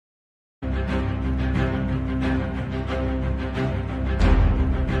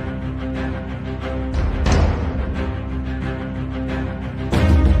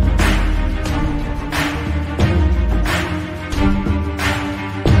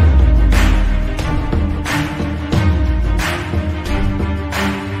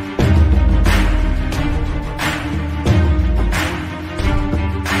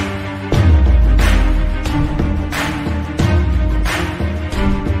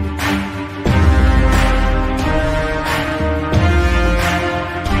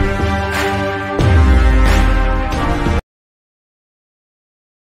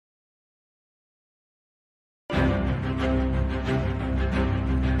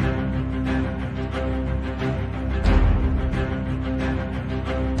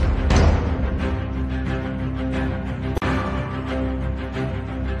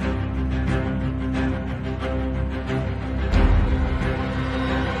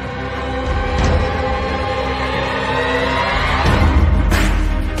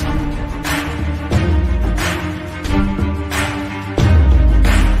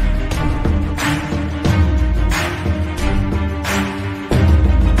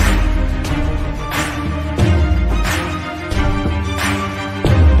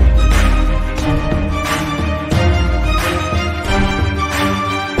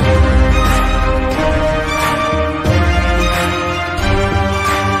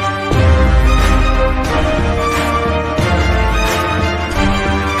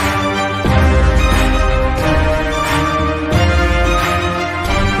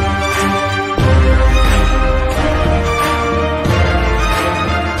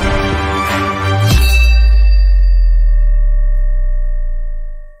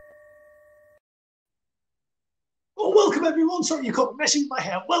Sean, sorry you caught messing with my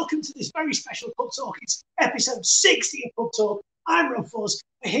hair. Welcome to this very special Pub Talk. It's episode 60 of Pub Talk. I'm Rob Fuzz.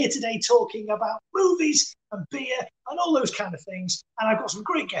 We're here today talking about movies and beer and all those kind of things. And I've got some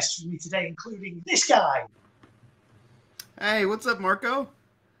great guests with me today, including this guy. Hey, what's up, Marco?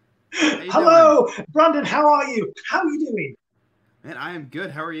 Hello, doing? Brandon. How are you? How are you doing? Man, I am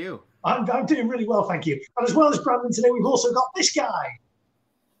good. How are you? I'm doing really well, thank you. And as well as Brandon today, we've also got this guy.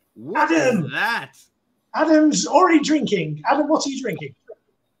 What Adam. Is that? Adam's already drinking. Adam, what are you drinking?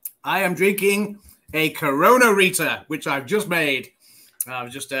 I am drinking a Corona Rita, which I've just made.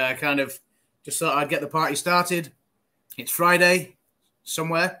 I've just just thought I'd get the party started. It's Friday,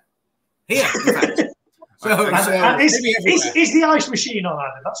 somewhere here, in fact. Is the ice machine on,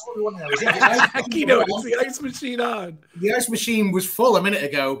 Adam? That's what we want to know. Is the ice machine on? The ice machine was full a minute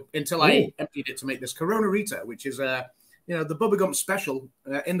ago until I emptied it to make this Corona Rita, which is the Bubba Gump special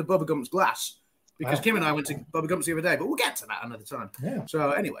in the Bubba Gump's glass. Because Kim and I went to Bubba Gump's the other day, but we'll get to that another time. Yeah.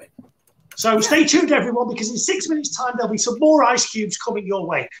 So anyway. So stay tuned, everyone, because in 6 minutes' time, there'll be some more ice cubes coming your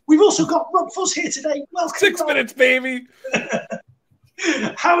way. We've also got Rob Fuzz here today. Welcome, 6 Rob. minutes, baby.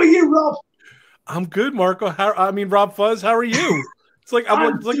 How are you, Rob? I'm good, Marco. Rob Fuzz, how are you? It's like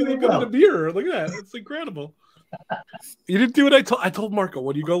I'm looking at a beer. Look at that. It's incredible. You didn't do what I told Marco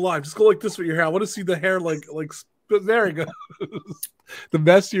when you go live. Just go like this with your hair. I want to see the hair like there you go. The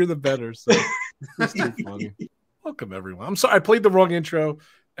messier, the better. So it's too funny. Welcome, everyone. I'm sorry I played the wrong intro.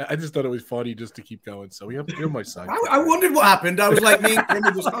 I just thought it was funny just to keep going. So you're my side. I wondered what happened. I was like, me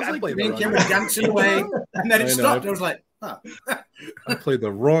and Kim were dancing away, and then it stopped. I was like, oh. I played the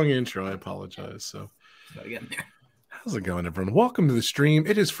wrong intro. I apologize. So again. How's it going, everyone? Welcome to the stream.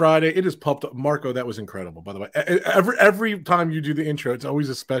 It is Friday. It is pumped up. Marco, that was incredible, by the way. Every time you do the intro, it's always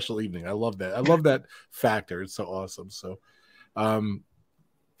a special evening. I love that. I love that factor. It's so awesome. So,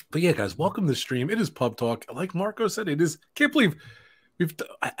 but yeah, guys, welcome to the stream. It is Pub Talk. Like Marco said, it is. Can't believe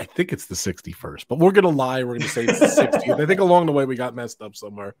I think it's the 61st, but we're gonna lie. We're gonna say it's the 60th. I think along the way we got messed up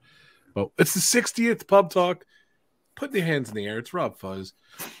somewhere. But it's the 60th Pub Talk. Put your hands in the air. It's Rob Fuzz.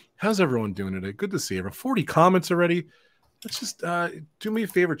 How's everyone doing today? Good to see everyone. 40 comments already. Let's just do me a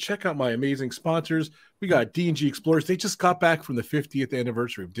favor. Check out my amazing sponsors. We got D&G Explorers. They just got back from the 50th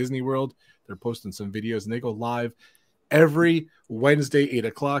anniversary of Disney World. They're posting some videos, and they go live every Wednesday, 8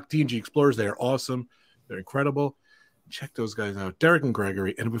 o'clock. D&G Explorers, they are awesome. They're incredible. Check those guys out. Derek and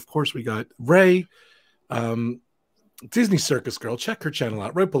Gregory. And, of course, we got Ray, Disney Circus Girl. Check her channel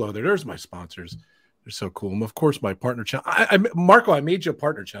out right below there. There's my sponsors. They're so cool. And, of course, my partner channel. Marco, I made you a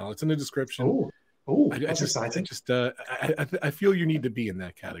partner channel. It's in the description. That's exciting. I feel you need to be in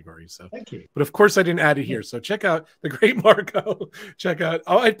that category. So thank you. But, of course, I didn't add it here. So check out the great Marco. Check out.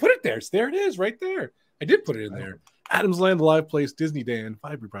 Oh, I put it there. There it is right there. I did put it in there. Adam's Land, The Live Place, Disney Dan,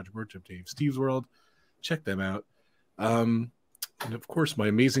 Fiber Project Workshop Dave, Steve's World. Check them out. And, of course, my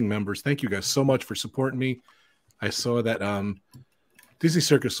amazing members. Thank you guys so much for supporting me. I saw that Disney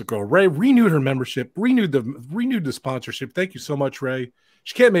Circus Girl Ray renewed her membership, renewed the sponsorship. Thank you so much, Ray.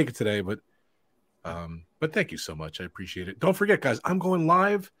 She can't make it today, but thank you so much. I appreciate it. Don't forget, guys, I'm going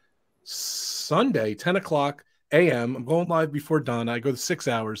live Sunday, 10 o'clock a.m. I'm going live before Donna. I go 6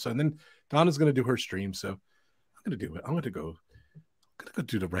 hours, and then Donna's going to do her stream. So I'm going to do it. I'm going to go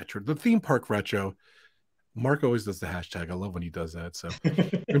do the theme park retro. Mark always does the hashtag. I love when he does that. So,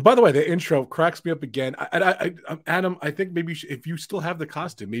 and by the way, the intro cracks me up again. Adam, I think maybe if you still have the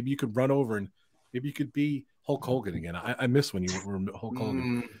costume, maybe you could run over and maybe you could be Hulk Hogan again. I miss when you were Hulk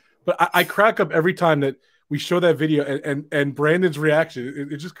Hogan. But I crack up every time that we show that video and Brandon's reaction.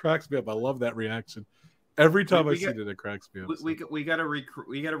 It just cracks me up. I love that reaction. Every time I see it cracks me up. We gotta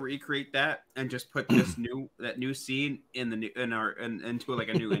recreate that and just put this new scene into like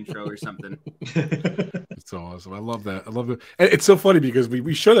a new intro or something. It's so awesome. I love that. I love it. And it's so funny because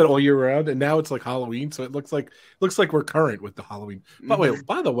we show that all year round, and now it's like Halloween, so it looks like we're current with the Halloween.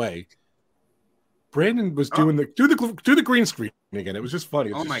 By the way, Brandon was doing do the green screen again. It was just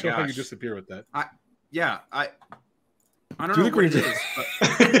funny. It's just how you disappear with that. I don't know what it is, but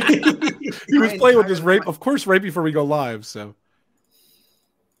he was playing with this right before we go live. So,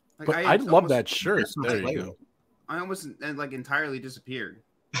 but I love that shirt. There you go. I almost entirely disappeared.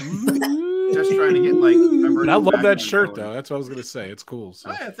 Just trying to get I love that shirt though. That's what I was gonna say. It's cool. So.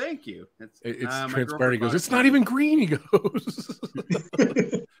 Oh yeah, thank you. It's transparent. He goes, it's not even green. He goes,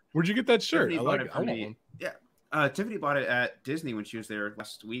 where'd you get that shirt? I like it. I want one. Yeah. Tiffany bought it at Disney when she was there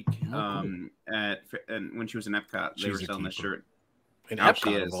last week. And when she was in Epcot, they were selling the shirt. In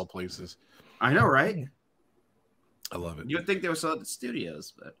Epcot of all places. I know, right? I love it. You would think they would sell it at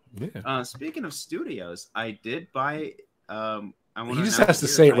studios, but yeah. Speaking of studios, I did buy want He just has to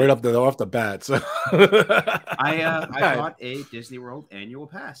say it right off the bat. So I bought a Disney World annual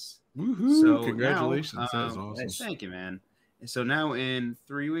pass. Woohoo! So congratulations! Now, that is awesome. Thank you, man. So now in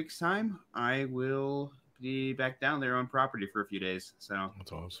 3 weeks' time, I will be back down there on property for a few days. So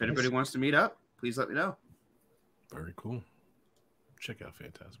that's awesome. If anybody wants to meet up, please let me know. Very cool. Check out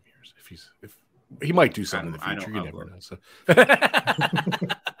Phantasm Years. If he might do something in the future, you never know. So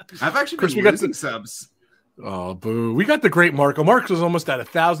I've actually been losing subs. Oh, boo. We got the great Marco. Marco's almost at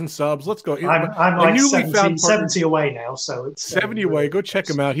 1,000 subs. Let's go. I'm like 70 away now, so it's 70 away. Go check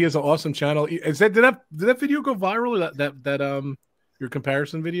him out. He has an awesome channel. Did that video go viral? That your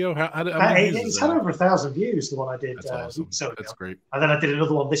comparison video? It's had over 1,000 views, the one I did. That's awesome. That's great. And then I did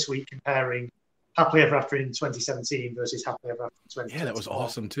another one this week comparing Happily Ever After in 2017 versus Happily Ever After in 2020. Yeah, that was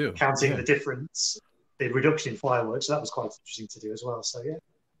awesome too. Counting the difference, the reduction in fireworks. So that was quite interesting to do as well. So yeah.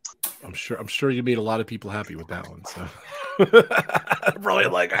 I'm sure you made a lot of people happy with that one. So probably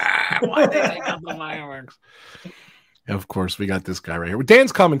like, why did they cut the fireworks? And of course, we got this guy right here.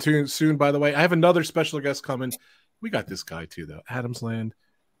 Dan's coming soon, by the way. I have another special guest coming. We got this guy too, though. Adam's Land.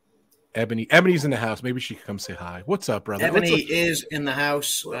 Ebony. Ebony's in the house. Maybe she can come say hi. What's up, brother? Ebony is in the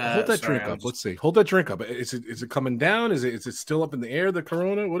house. Hold that drink up. Let's see. Hold that drink up. Is it coming down? Is it still up in the air? The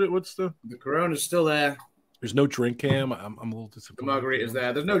Corona? What's the Corona's still there. There's no drink cam. I'm a little disappointed. The margarita's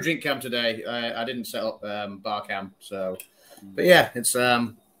there. There's no drink cam today. I didn't set up bar cam. So, but yeah, it's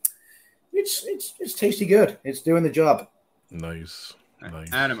tasty good. It's doing the job. Nice.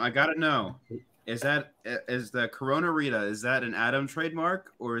 Adam, I gotta know. Is the Corona Rita? Is that an Adam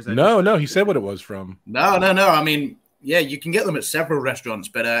trademark or is that? No. He said what it was from. No. I mean, yeah, you can get them at several restaurants,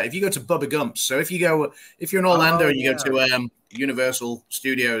 but if you go to Bubba Gump's, so if you're in Orlando and you go to Universal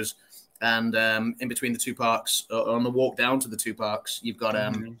Studios. And in between the two parks, on the walk down to the two parks, you've got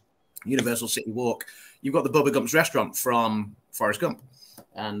Universal City Walk. You've got the Bubba Gump's restaurant from Forrest Gump,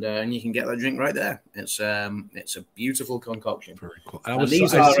 and you can get that drink right there. It's a beautiful concoction. Very cool. I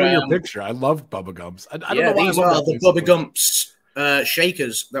saw your picture. I love Bubba Gump's. I don't know why these are the Bubba Gump's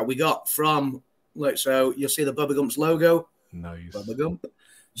shakers that we got from. So you'll see the Bubba Gump's logo. Nice. Bubba Gump.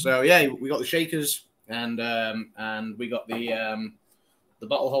 So yeah, we got the shakers, and we got the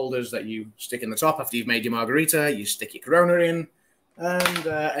bottle holders that you stick in the top after you've made your margarita. You stick your Corona in,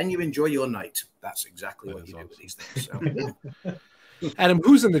 and you enjoy your night. That's exactly what you do with these things. So, Adam,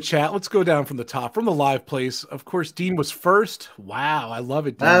 who's in the chat? Let's go down from the top, from the live place. Of course, Dean was first. Wow, I love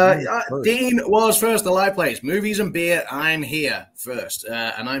it. Dean was first, the live place. Movies and beer, I'm here first.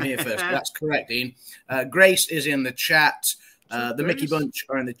 And I'm here first. That's correct, Dean. Grace is in the chat. The Mickey Bunch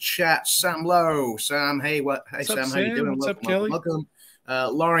are in the chat. Sam Lowe. Sam, hey, Sam, how you doing? What's up, Kelly? Welcome.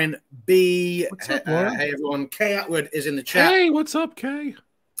 Lauren B. What's up, Lauren? Hey, everyone. Kay Atwood is in the chat. Hey, what's up, Kay?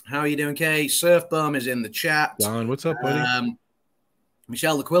 How are you doing, Kay? Surf Bum is in the chat. Don, what's up, buddy?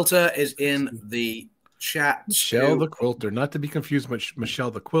 Michelle the Quilter is in the chat. Michelle the Quilter, not to be confused with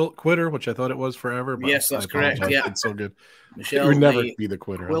Michelle the Quitter, which I thought it was forever. But yes, that's correct. Yeah, it's so good. Michelle would never be the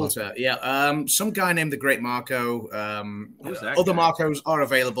Quitter. Quilter. Yeah. Some guy named the Great Marco. Other guy? Marcos are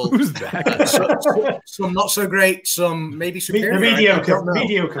available. Who's that? Some not so great. Some maybe superior.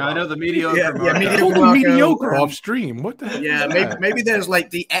 Mediocre. I know the mediocre. Yeah, mediocre off stream. What the heck? Yeah, maybe there's like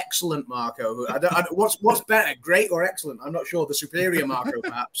the excellent Marco. What's better, great or excellent? I'm not sure. The superior Marco,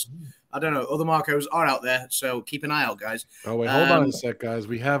 perhaps. I don't know. Other Marcos are out there, so keep an eye out, guys. Oh wait, hold on a sec, guys.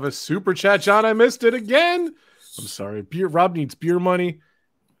 We have a super chat. John, I missed it again. I'm sorry. Rob needs beer money.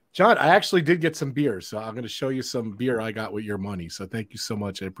 John, I actually did get some beer, so I'm going to show you some beer I got with your money. So thank you so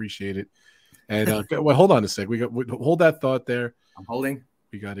much. I appreciate it. And well, hold on a sec. Hold that thought there. I'm holding.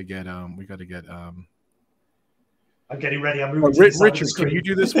 We got to get. I'm getting ready. I'm moving. Richard, can you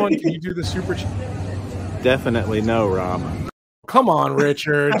do this one? Can you do the super chat? Definitely no, Rob. Come on,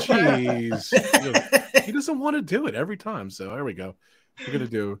 Richard. Jeez. He doesn't want to do it every time. So there we go. We're going to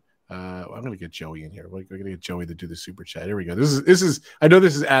do. I'm going to get Joey in here. We're going to get Joey to do the super chat. Here we go. This is. I know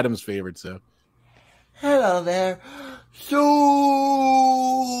this is Adam's favorite. So. Hello there.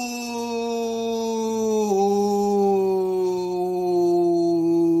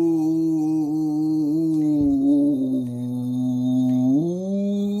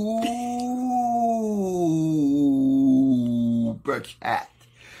 Chat.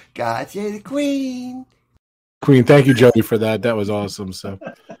 God save the Queen. Queen, thank you, Joey, for that. That was awesome. So,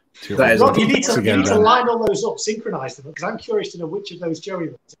 Rob, you need to line all those up, synchronize them, because I'm curious to know which of those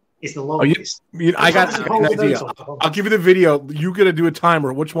Joey is the longest. I got an idea. I'll give you the video. You got to do a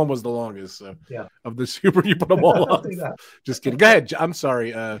timer. Which one was the longest? So, of the super, you put them all up. Just kidding. Go ahead. I'm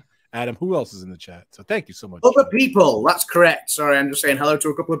sorry. Adam, who else is in the chat? So thank you so much. Other people, that's correct. Sorry, I'm just saying hello to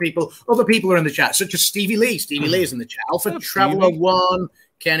a couple of people. Other people are in the chat, such as Stevie Lee. Stevie Lee is in the chat. Alpha Traveler 1.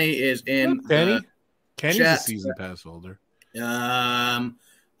 Kenny is in. Kenny's chat. a season pass holder.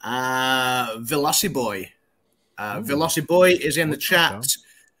 Velociboy. Velociboy is in the chat.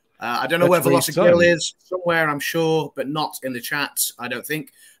 I don't know That's where great Velocigirl son. is. Somewhere, I'm sure, but not in the chat. I don't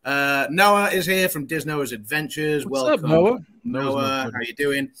think. Noah is here from Disno's Adventures. What's Welcome, up, Noah? Noah, how you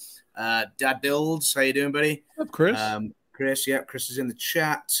doing? Dad Builds, how you doing, buddy? What's up, Chris? Chris, yeah, Chris is in the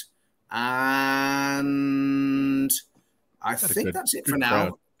chat, and I think that's it for now.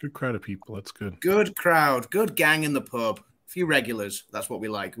 Crowd. Good crowd of people. That's good. Good crowd, good gang in the pub. A few regulars. That's what we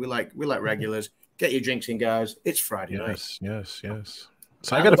like. We like regulars. Get your drinks in, guys. It's Friday night. Yes.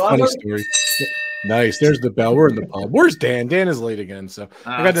 So I got a funny story. Nice. There's the bell. We're in the pub. Where's Dan? Dan is late again. So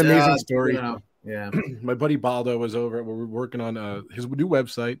I got an amazing story. Yeah. My buddy Baldo was over. We're working on his new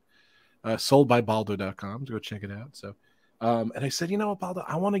website, soldbybaldo.com. Go check it out. So, and I said, you know what, Baldo,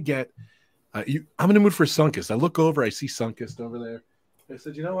 I want to get. I'm in the mood for Sunkist. I look over. I see Sunkist over there. I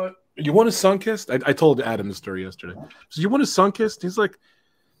said, you know what? You want a Sunkist? I told Adam the story yesterday. So you want a Sunkist? He's like,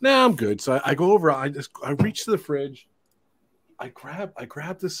 nah, I'm good. So I go over. I reach to the fridge. I grab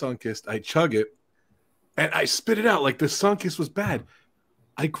the Sunkist. I chug it, and I spit it out like the Sunkist was bad.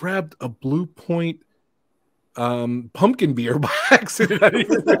 I grabbed a Blue Point pumpkin beer by accident. I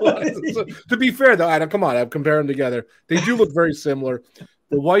didn't even realize it. So, to be fair, though, Adam, come on, I'm comparing them together. They do look very similar.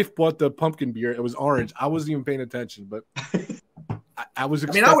 The wife bought the pumpkin beer. It was orange. I wasn't even paying attention, but I was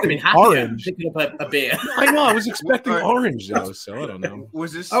expecting I would have been happy orange. picking up a beer. I know. I was expecting orange, though, so I don't know.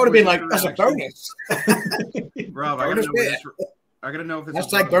 Was this? I would have been like, that's a bonus. Rob, Bonus beer. I gotta know if this That's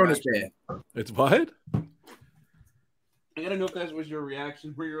is like bonus reaction. beer. It's what? I gotta know if that was your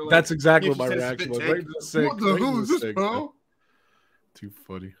reaction. Where you're like, That's exactly you what my just reaction was. spit Right take. to the sink. What the Right hell to is the this, sink. bro? Too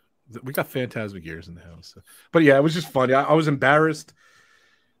funny. We got phantasmic ears in the house, but yeah, it was just funny. I was embarrassed.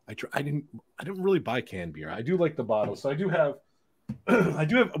 I didn't really buy canned beer. I do like the bottle, so I do have.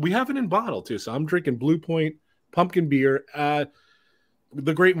 We have it in bottle too. So I'm drinking Blue Point pumpkin beer.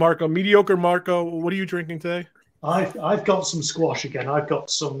 The great Marco, mediocre Marco. What are you drinking today? I've got some squash again. I've got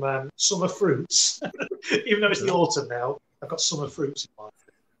some summer fruits. Even though it's the autumn now, I've got summer fruits in mine.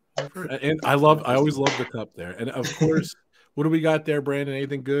 And I always love the cup there. And of course, what do we got there, Brandon?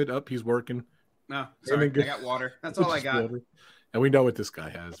 Anything good? Up, he's working. No, sorry, I good? got water. That's all I got. Water. And we know what this guy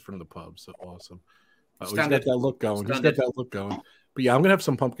has from the pub. So awesome. He's got Standard. that look going. Standard. He's got that look going. But yeah, I'm gonna have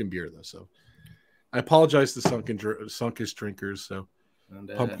some pumpkin beer though. So I apologize to Sunkist drinkers. So And,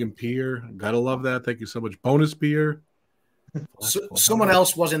 pumpkin beer, gotta love that. Thank you so much. Bonus beer. someone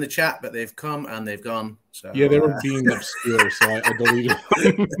else was in the chat, but they've come and they've gone. So Yeah, they were being obscure, so I deleted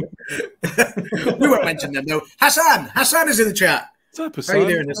them. we won't mention them though. Hassan is in the chat. What's up, How you Hassan?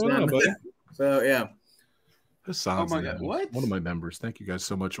 doing, What's going on, Hassan? buddy? So yeah, Hassan's Oh my in the God, house. what? One of my members. Thank you guys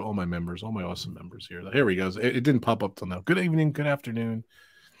so much. All my members, all my awesome members here. Here he goes. It didn't pop up till now. Good evening, good afternoon.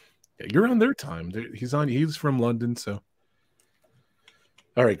 Yeah, you're on their time. He's from London, so.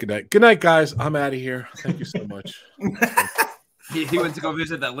 All right, good night. Good night, guys. I'm out of here. Thank you so much. He went to go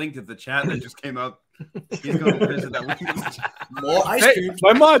visit that link to the chat that just came up. He's going to visit that link. To the chat. more ice Hey, cubes.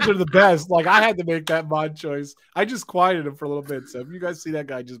 my mods are the best. Like, I had to make that mod choice. I just quieted him for a little bit. So if you guys see that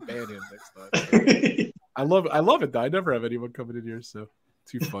guy, just ban him next time. I love it though. I never have anyone coming in here, so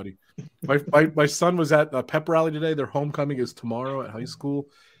too funny. My son was at a pep rally today. Their homecoming is tomorrow at high school,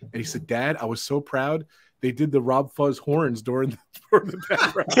 and he said, "Dad, I was so proud. They did the Rob Fuzz horns during the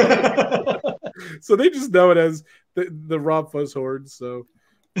pep rally." So they just know it as the Rob Fuzz horns. So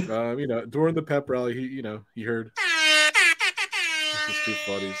during the pep rally, he heard. This is too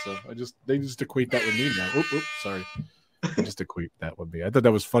funny. So they just equate that with me now. Oops, sorry. They just equate that with me. I thought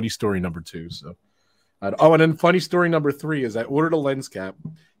that was funny story number 2. So. And then funny story number 3 is I ordered a lens cap,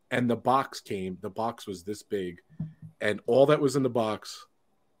 and the box came. The box was this big, and all that was in the box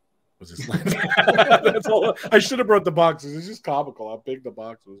was this lens cap. That's all. I should have brought the boxes. It's just comical how big the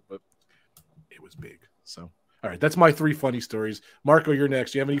box was, but it was big. So, all right, that's my 3 funny stories. Marco, you're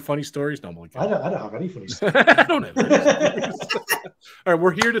next. Do you have any funny stories? No, I'm only I don't have any funny stuff. I don't have any stories. All right, we're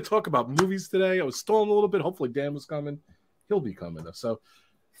here to talk about movies today. I was stalling a little bit. Hopefully, Dan was coming. He'll be coming. So.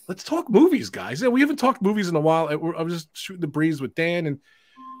 Let's talk movies, guys. Yeah, we haven't talked movies in a while. I was just shooting the breeze with Dan and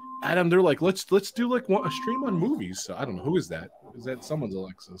Adam. They're like, let's do like a stream on movies. So I don't know who is that. Is that someone's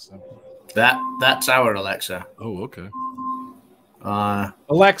Alexa? So. That's our Alexa. Oh, okay.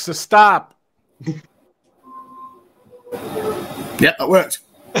 Alexa, stop. Yep, that worked.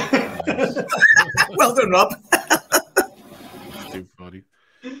 Well done, Rob. Too funny.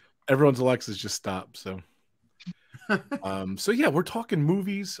 Everyone's Alexa's just stopped. So. So yeah, we're talking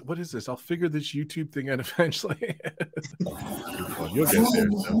movies. What is this? I'll figure this YouTube thing out eventually. You'll get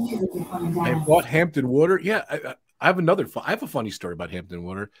there. So. I bought Hampton Water. Yeah, I have another. I have a funny story about Hampton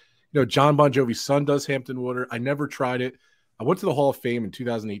Water. You know, John Bon Jovi's son does Hampton Water. I never tried it. I went to the Hall of Fame in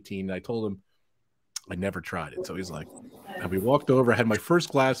 2018. And I told him I never tried it. So he's like, and we walked over. I had my first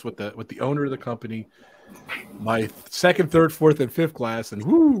glass with the owner of the company. My second, third, fourth, and fifth glass, and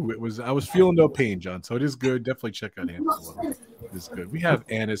whoo! I was feeling no pain, John. So it is good. Definitely check out Hampton Water. It is good. We have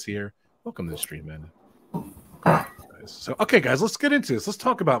Anna's here. Welcome to the stream, Anna. So okay, guys, let's get into this. Let's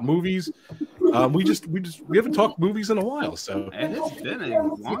talk about movies. We haven't talked movies in a while, so it's been a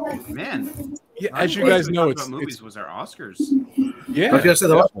long man. Yeah, as you guys know, movies was our Oscars. Yeah, I was gonna say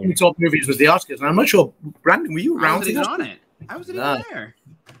the last time we talked movies was the Oscars, and I'm not sure. Brandon, were you around? On it. I wasn't even there.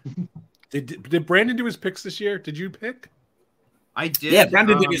 Did Brandon do his picks this year? Did you pick? I did. Yeah,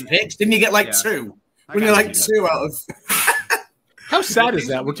 Brandon did his picks. Didn't you get like two? When you're like two out of. How sad is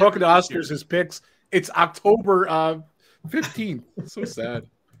that? We're talking to Oscars, his picks. It's October 15th. So sad.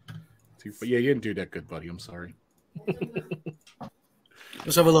 Yeah, you didn't do that good, buddy. I'm sorry.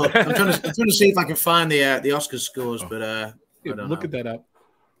 Let's have a look. I'm trying to see if I can find the Oscars scores, but I don't look know. at that up.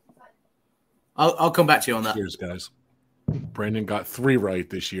 I'll come back to you on that. Cheers, guys. Brandon got 3 right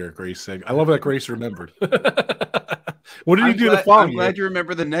this year. Grace said, "I love that Grace remembered." What did he do the following year? I'm glad you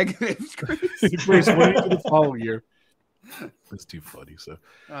remember the negatives, Grace. Grace, what did he do the following year? That's too funny. So,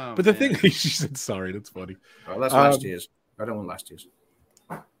 but the thing is, she said, "Sorry, that's funny." Well, that's last year's. I don't want last year's.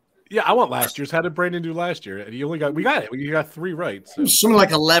 Yeah, I want last year's. How did Brandon do last year? And he only got. We got it. You got 3 right. So. Something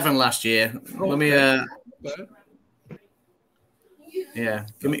like 11 last year. Let me. Yeah,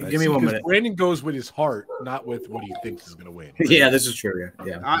 give me 1 minute. Brandon goes with his heart, not with what he thinks is going to win. Right? Yeah, this is true.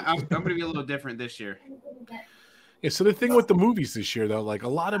 Yeah. I'm going to be a little different this year. Yeah. So the thing with the movies this year, though, like a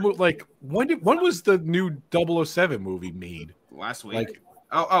lot of like when was the new 007 movie made? Last week.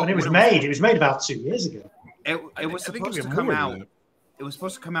 Like, when it was made. It was made about 2 years ago. It was supposed to come out. It was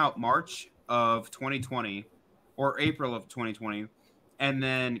supposed to come out March of 2020 or April of 2020, and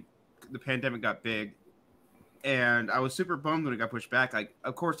then the pandemic got big. And I was super bummed when it got pushed back. Like,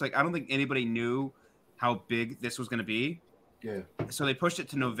 of course, like I don't think anybody knew how big this was going to be. Yeah. So they pushed it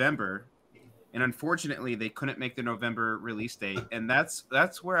to November, and unfortunately, they couldn't make the November release date. And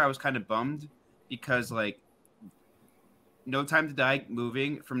that's where I was kind of bummed because like No Time to Die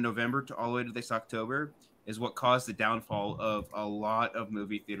moving from November to all the way to this October is what caused the downfall of a lot of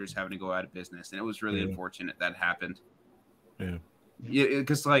movie theaters having to go out of business, and it was really unfortunate that happened. Yeah,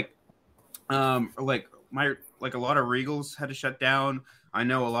 because like a lot of Regals had to shut down. I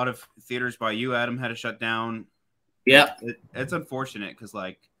know a lot of theaters by you, Adam, had to shut down. Yeah, it's unfortunate because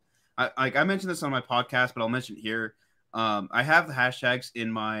like I mentioned this on my podcast, but I'll mention it here. I have the hashtags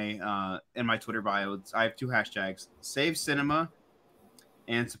in my Twitter bio. I have 2 hashtags: Save Cinema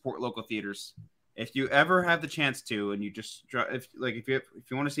and Support Local Theaters. If you ever have the chance to, and you just if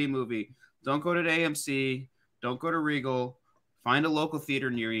you want to see a movie, don't go to the AMC, don't go to Regal, find a local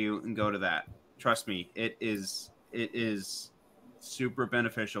theater near you and go to that. Trust me, it is super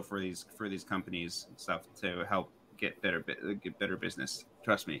beneficial for these companies and stuff to help get better business.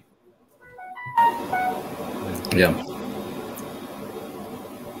 Trust me. Yeah.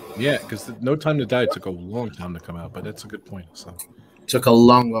 Yeah, because No Time to Die took a long time to come out, but that's a good point. So. Took a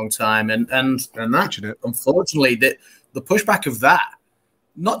long time, and that unfortunately the pushback of that,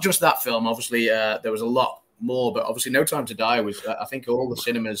 not just that film. Obviously, there was a lot more, but obviously, No Time to Die was. I think all the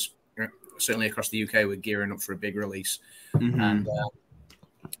cinemas, certainly across the UK, were gearing up for a big release, and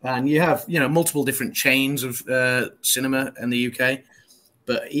you have multiple different chains of cinema in the UK,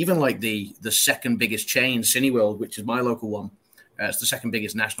 but even like the second biggest chain, Cineworld, which is my local one, it's the second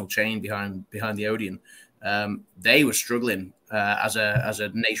biggest national chain behind the Odeon. They were struggling as a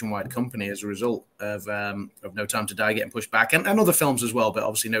nationwide company as a result of No Time to Die getting pushed back, and other films as well. But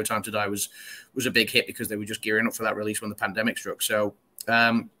obviously, No Time to Die was a big hit because they were just gearing up for that release when the pandemic struck. So,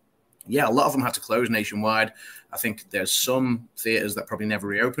 a lot of them had to close nationwide. I think there's some theaters that probably never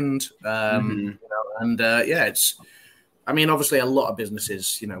reopened. It's. I mean, obviously, a lot of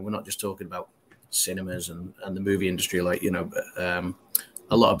businesses. We're not just talking about cinemas and the movie industry, but a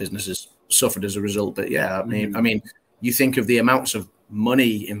lot of businesses suffered as a result. But I mean, you think of the amounts of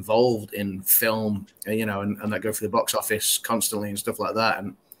money involved in film, and that go for the box office constantly and stuff like that,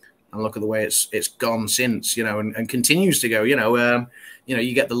 and look at the way it's gone since, and continues to go.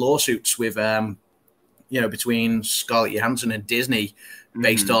 You get the lawsuits with, between Scarlett Johansson and Disney,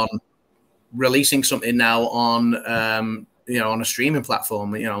 based on releasing something now on, on a streaming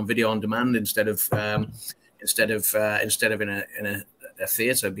platform, on video on demand instead of in a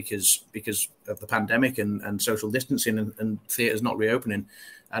theatre because of the pandemic and social distancing and theatres not reopening.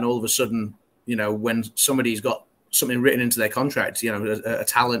 And all of a sudden, when somebody's got something written into their contract, a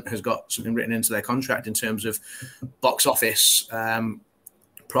talent has got something written into their contract in terms of box office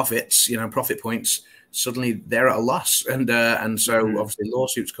profits, profit points, suddenly they're at a loss. And so obviously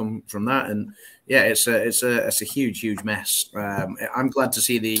lawsuits come from that. And yeah, it's a huge mess. I'm glad to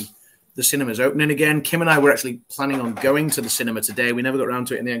see the cinemas opening again. Kim and I were actually planning on going to the cinema today. We never got around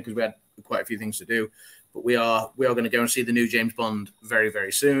to it in the end because we had quite a few things to do. But we are going to go and see the new James Bond very,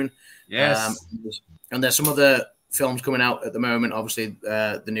 very soon. Yes. And there's some other films coming out at the moment. Obviously,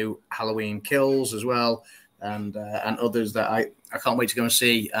 the new Halloween Kills as well, and others that I can't wait to go and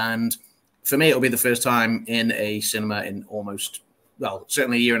see. And for me, it'll be the first time in a cinema in almost,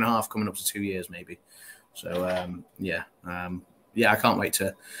 certainly a year and a half, coming up to 2 years maybe. So I can't wait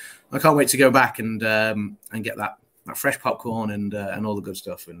to go back and get that fresh popcorn and all the good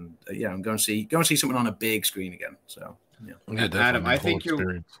stuff, and and go and see something on a big screen again. So yeah, Adam, I think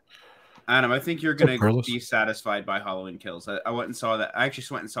you're going to be satisfied by Halloween Kills. I went and saw that. I actually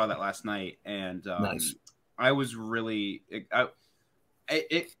went and saw that last night, and nice. I was really.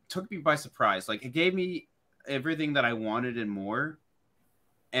 It took me by surprise. Like, it gave me everything that I wanted and more.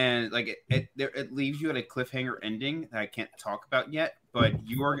 And like it leaves you at a cliffhanger ending that I can't talk about yet, but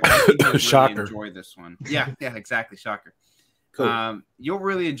you'll really enjoy this one. Yeah, exactly. Shocker. Cool. You'll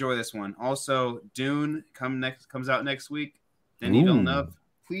really enjoy this one. Also, Dune comes out next week. Denis Villeneuve,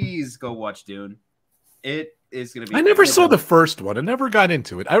 please go watch Dune. It is going to be. I never saw the first one. I never got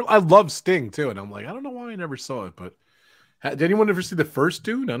into it. I love Sting too, and I'm like, I don't know why I never saw it. But did anyone ever see the first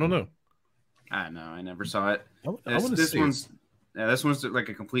Dune? I don't know. No, I never saw it. This one's. Yeah, this one's like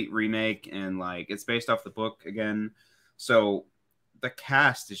a complete remake, and like it's based off the book again. So the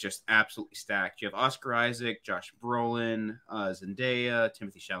cast is just absolutely stacked. You have Oscar Isaac, Josh Brolin, Zendaya,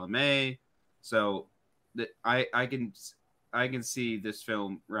 Timothy Chalamet. So I can see this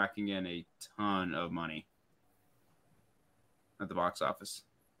film racking in a ton of money at the box office.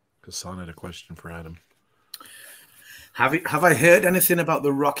 Hassan had a question for Adam. Have I heard anything about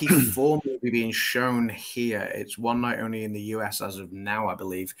the Rocky IV movie being shown here? It's one night only in the US as of now, I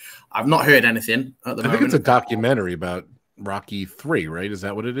believe. I've not heard anything at the moment. I think it's a documentary about Rocky III, right? Is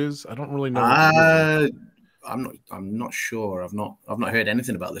that what it is? I don't really know. I'm not sure. I've not heard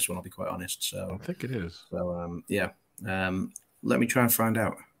anything about this one, I'll be quite honest. So I think it is. So let me try and find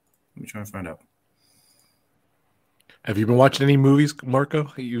out. Have you been watching any movies,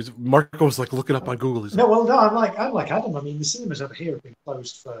 Marco? Marco was like looking up on Google. I'm like Adam. I mean, the cinemas over here have been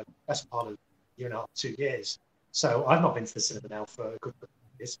closed for the best part of a year and a half, 2 years. So I've not been to the cinema now for a good couple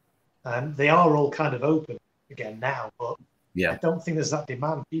of years. They are all kind of open again now, but I don't think there's that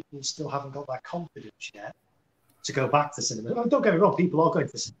demand. People still haven't got that confidence yet to go back to cinema. Don't get me wrong, people are going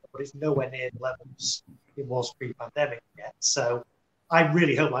to cinema, but it's nowhere near the levels it was pre-pandemic yet. So I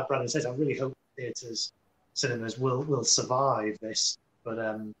really hope, like Brandon says, I really hope theatres, cinemas will survive this. But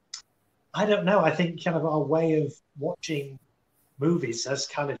I don't know. I think kind of our way of watching movies has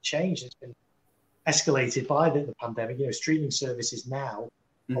kind of changed. It's been escalated by the pandemic. Streaming services now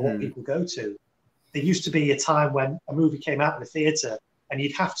are what people go to. There used to be a time when a movie came out in the theatre and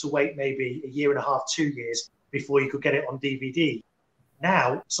you'd have to wait maybe a year and a half, 2 years before you could get it on DVD.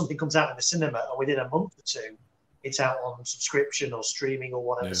 Now, something comes out in the cinema and within a month or two, it's out on subscription or streaming or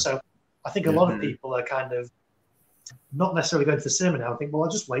whatever. Yeah. So I think a lot of people are kind of not necessarily going to the cinema now. I think, well, I'll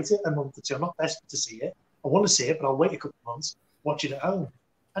just wait a month or two. I'm not desperate to see it. I want to see it, but I'll wait a couple of months, watch it at home.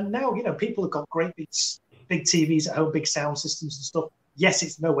 And now, people have got great big TVs at home, big sound systems and stuff. Yes,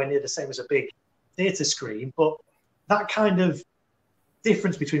 it's nowhere near the same as a big theatre screen, but that kind of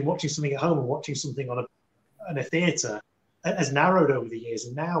difference between watching something at home and watching something on a theatre has narrowed over the years.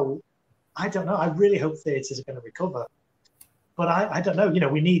 And now, I don't know. I really hope theatres are going to recover. But I don't know.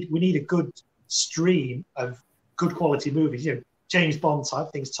 We need a good stream of good quality movies. James Bond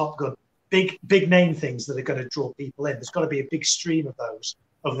type things, Top Gun, big name things that are going to draw people in. There's got to be a big stream of those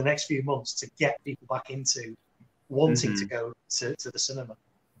over the next few months to get people back into wanting to go to the cinema.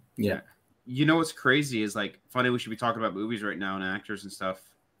 Yeah. What's crazy is funny we should be talking about movies right now and actors and stuff.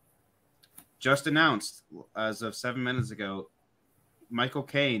 Just announced as of 7 minutes ago, Michael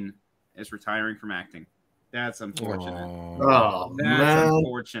Caine is retiring from acting. That's unfortunate. That's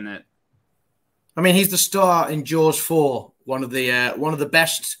unfortunate. I mean, he's the star in Jaws 4, one of the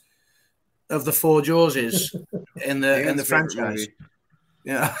best of the 4 Jawses in the franchise. Movie.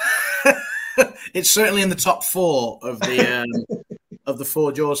 Yeah, it's certainly in the top 4 of the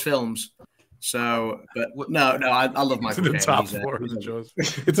 4 Jaws films. So, but no, I love It's Michael in the Caine. top four of the Jaws.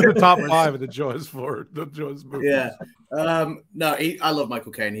 It's in the top 5 of the Jaws movies. Yeah. No, I love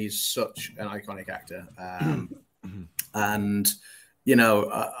Michael Caine. He's such an iconic actor. And, you know,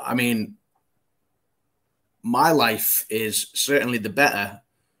 I mean, my life is certainly the better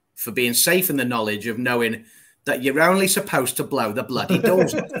for being safe in the knowledge of knowing that you're only supposed to blow the bloody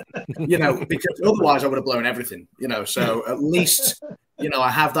doors off, you know, because otherwise I would have blown everything, you know. So at least, you know, I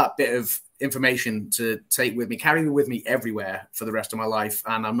have that bit of information to take with me, carry with me everywhere for the rest of my life,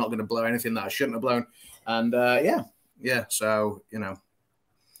 and I'm not going to blow anything that I shouldn't have blown. And yeah. So you know,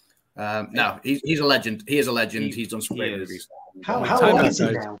 no, he's a legend. He is a legend. He's done some great movies. How old is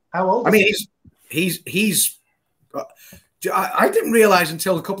he now? How old? I mean, he's. I didn't realize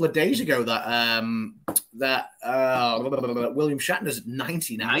until a couple of days ago that William Shatner's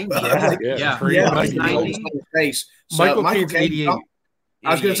 90 now. 90, yeah. He's 90. Michael Caine's 88.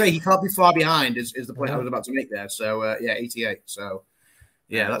 I was going to say he can't be far behind. Is the point I was about to make there? So 88. So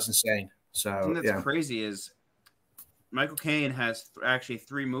yeah, that's insane. So the thing that's crazy is Michael Caine has actually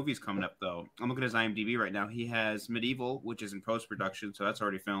 3 movies coming up though. I'm looking at his IMDb right now. He has Medieval, which is in post-production, so that's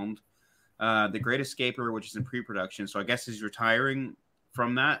already filmed. The Great Escaper, which is in pre-production, so I guess he's retiring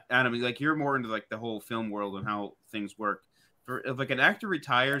from that. Adam, like you're more into like the whole film world and how things work. If like an actor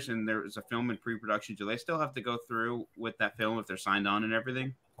retires and there's a film in pre-production, do they still have to go through with that film if they're signed on and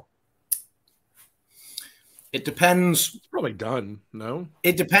everything? It depends. It's probably done. No,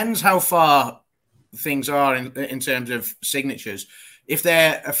 it depends how far things are in terms of signatures. If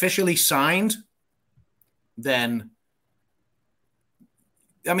they're officially signed, then.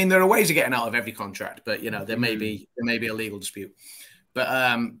 I mean, there are ways of getting out of every contract, but you know there may be a legal dispute. But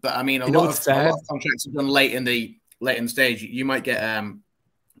I mean, a lot of contracts are done late in the stage. You might get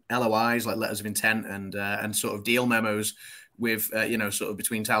LOIs, like letters of intent, and sort of deal memos with you know, sort of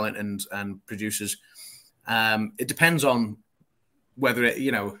between talent and producers. It depends on whether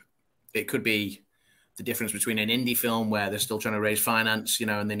it could be the difference between an indie film where they're still trying to raise finance, you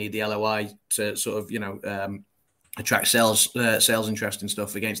know, and they need the LOI to sort of attract sales interest and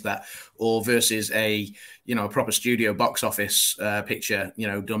stuff against that, or versus a proper studio box office picture, you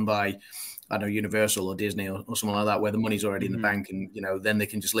know, done by I don't know, Universal or Disney or something like that, where the money's already in the bank, and then they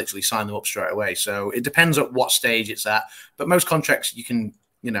can just literally sign them up straight away. So it depends at what stage it's at, but most contracts you can,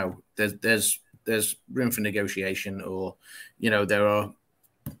 there's room for negotiation, or there are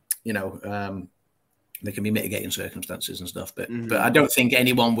there can be mitigating circumstances and stuff, but I don't think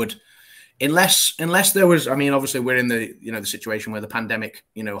anyone would. Unless there was, I mean, obviously we're in the the situation where the pandemic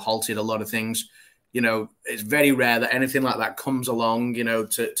halted a lot of things. It's very rare that anything like that comes along,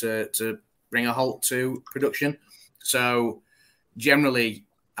 to bring a halt to production. So generally,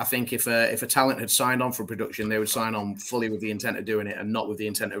 I think if a talent had signed on for production, they would sign on fully with the intent of doing it and not with the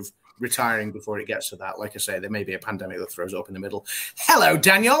intent of retiring before it gets to that. Like I say, there may be a pandemic that throws it up in the middle. Hello,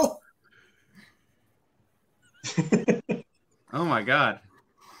 Daniel. Oh my God.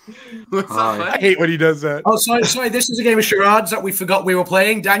 What's up, buddy? I hate when he does that. Oh, sorry. This is a game of charades that we forgot we were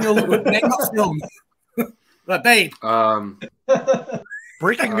playing. Daniel, name that film. Right, babe.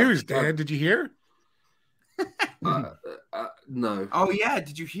 Breaking news, Dan. Did you hear? No. Oh yeah,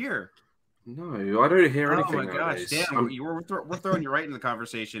 did you hear? No, I don't hear anything. Oh my gosh, Dan, we're throwing you right in the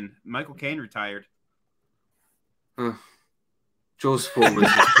conversation. Michael Caine retired. Jaws 4 was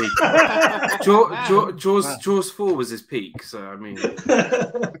his peak. Jaws 4 was his peak. So I mean.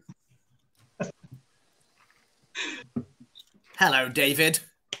 Hello, David.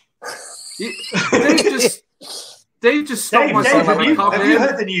 Dave just stopped myself. Have you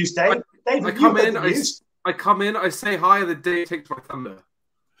heard the news, Dave? I come in, I say hi, and then Dave takes my thunder.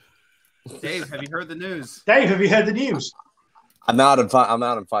 Dave, have you heard the news? Dave, have you heard the news? I'm out in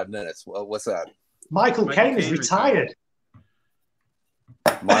 5 minutes. Well, what's that? Michael Caine is retired.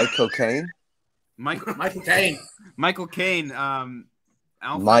 Michael Caine? Michael Caine. Michael Caine.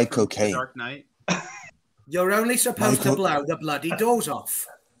 Michael Caine. Dark Knight. You're only supposed to blow the bloody doors off.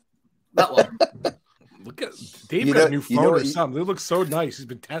 That one. Look at Dave got a new phone or something. It looks so nice. He's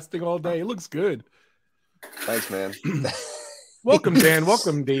been testing all day. It looks good. Thanks, man. Welcome, Dan.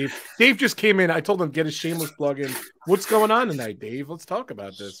 Welcome, Dave. Dave just came in. I told him get his shameless plug in. What's going on tonight, Dave? Let's talk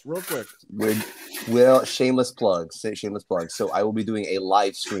about this real quick. Well, shameless plug. So I will be doing a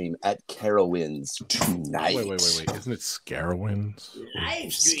live stream at Carowinds tonight. Wait. Isn't it Scarowinds?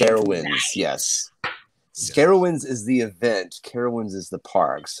 Scarowinds, yes. Scarowinds is the event. Carowinds is the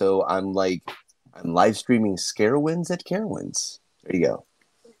park. So I'm live streaming Scarowinds at Carowinds. There you go.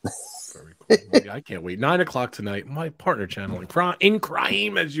 Very cool. I can't wait. 9:00 tonight. My partner channel in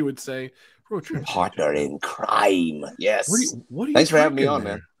crime, as you would say. Partner in crime. Yes. What are you Thanks for having me on,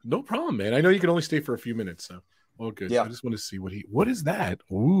 man. No problem, man. I know you can only stay for a few minutes, so all good. Yeah. I just want to see what is that?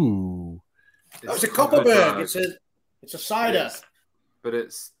 Ooh. It's a Copperberg. It's a cider. But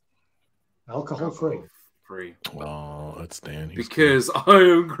it's Alcohol free. free. Oh, that's Dan. Because I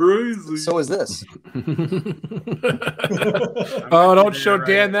am crazy. So is this. Oh, don't show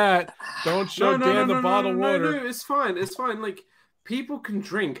Dan that. Don't show Dan the bottled water. No, it's fine. It's fine. Like, people can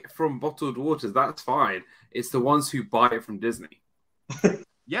drink from bottled waters. That's fine. It's the ones who buy it from Disney.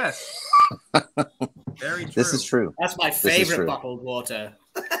 Yes. Very true. This is true. That's my favorite bottled water.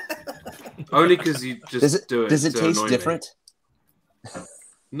 Only because you just do it. Does it to taste annoy me. different?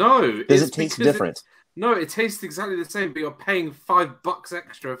 No. Does it taste different? No, it tastes exactly the same, but you're paying $5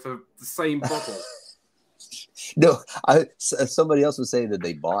 extra for the same bottle. No, somebody else was saying that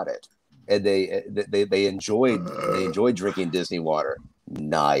they bought it and they enjoyed drinking Disney water.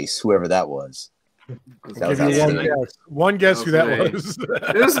 Nice, whoever that was. That was one guess who that was.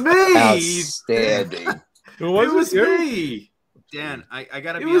 It was me. Outstanding. It was me. Dan, I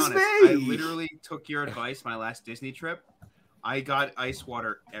gotta be honest. I literally took your advice my last Disney trip. I got ice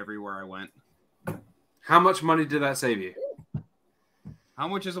water everywhere I went. How much money did that save you? How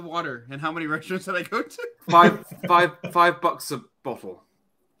much is a water, and how many restaurants did I go to? $5 a bottle.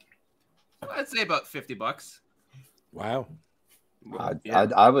 I'd say about $50. Wow. I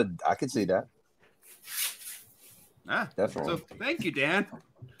could see that. Definitely. So thank you, Dan.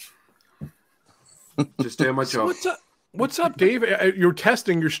 Just doing my job. What's up, Dave? You're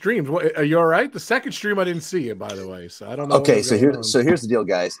testing your streams. Are you all right? The second stream I didn't see you, by the way, so I don't know. Okay, so here's the deal,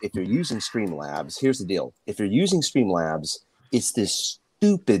 guys. If you're using Streamlabs, here's the deal. If you're using Streamlabs, it's this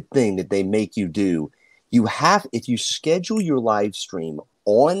stupid thing that they make you do. If you schedule your live stream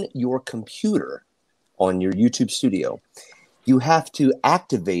on your computer, on your YouTube Studio, you have to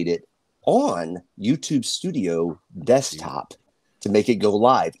activate it on YouTube Studio desktop to make it go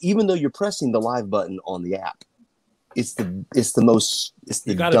live, even though you're pressing the live button on the app. It's the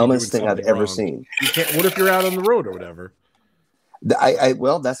dumbest thing I've ever seen. You can't. What if you're out on the road or whatever?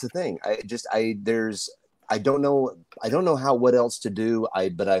 Well, that's the thing. I don't know what else to do.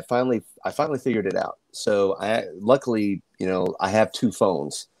 But I finally figured it out. So luckily, I have two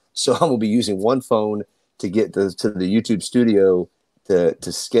phones, so I'm gonna be using one phone to get to the YouTube Studio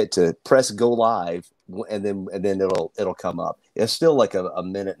to press go live, and then it'll come up. It's still like a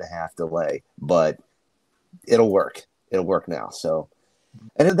minute and a half delay, but it'll work. It'll work now. So,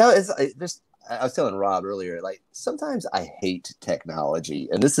 and that is I was telling Rob earlier, like sometimes I hate technology,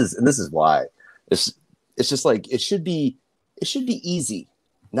 and this is why. It's just like it should be easy,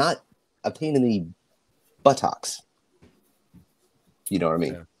 not a pain in the buttocks. You know what I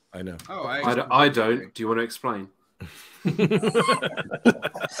mean? Yeah, I know. Oh, I don't. Do you want to explain? I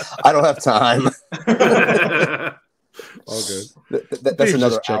don't have time. All good. That's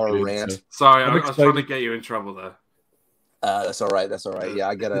another hour rant. So. Sorry, I was trying to get you in trouble there. That's all right. Yeah,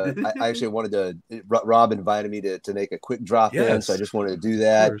 I actually wanted to. Rob invited me to make a quick drop in, so I just wanted to do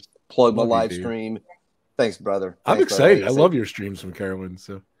that. Plug my live stream. Thanks, brother. I'm excited. I love your streams from Carolyn.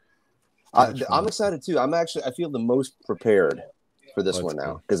 So I'm excited too. I feel the most prepared for this one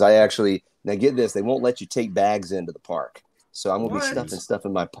now because now get this. They won't let you take bags into the park, so I'm gonna be stuffing stuff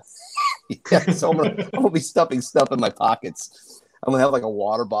in my. So I'm gonna be stuffing stuff in my pockets. I'm gonna have like a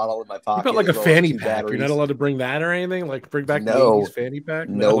water bottle in my pocket. You got like a fanny pack. You're not allowed to bring that or anything. Like bring back the 80s fanny pack.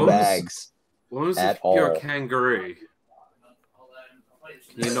 No bags. What was if you're a kangaroo?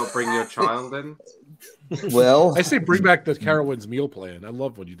 Can you not bring your child in? Well, I say bring back the Carowinds meal plan. I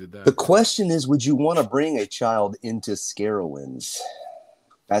love when you did that. The question is, would you want to bring a child into Scarowinds?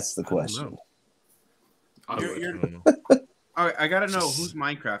 That's the question. I don't know. All right, I gotta know whose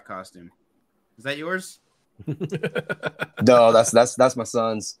Minecraft costume. Is that yours? No, that's my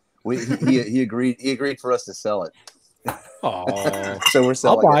son's. He agreed for us to sell it. Oh, so we're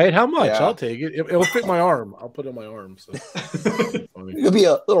selling. I'll buy it. How much? Yeah. I'll take it. It'll fit my arm. I'll put it on my arm. So it'll be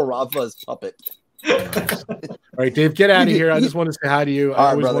a little Rob Fuzz puppet. All right, Dave, get out of here. I just want to say hi to you. I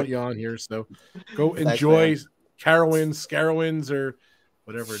always want you on here, so go enjoy Carowinds, Scarowinds, or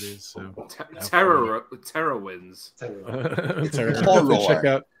whatever it is. So Terrorwinds. Check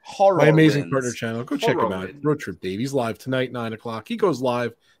out my amazing partner channel. Go check him out. Road Trip Dave. He's live tonight, 9:00. He goes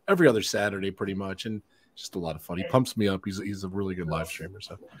live every other Saturday, pretty much, and just a lot of fun. He pumps me up. He's a really good live streamer.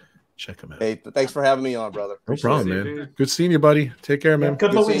 So check him out. Hey, thanks for having me on, brother. No problem, man. Dude. Good seeing you, buddy. Take care, man.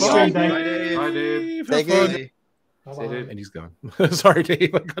 Good luck with the stream, Dave. Bye, Dave. Thank you. And he's gone. Sorry,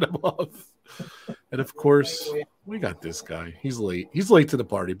 Dave. I cut him off. And of course, we got this guy. He's late. He's late to the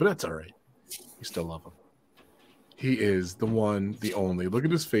party, but that's all right. We still love him. He is the one, the only. Look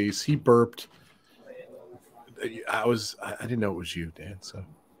at his face. He burped. I didn't know it was you, Dan. So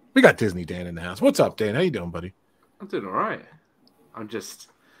We got Disney Dan in the house. What's up, Dan? How you doing, buddy? I'm doing all right. I'm just,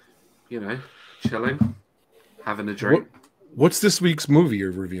 chilling, having a drink. What's this week's movie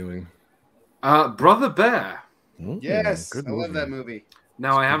you're reviewing? Brother Bear. Yes, good I love movie. that movie.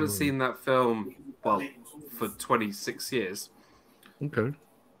 Now, I haven't seen that film, for 26 years. Okay.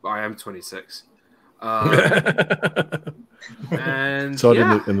 I am 26. And So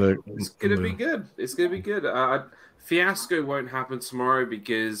it's going to be good. It's going to be good. Fiasco won't happen tomorrow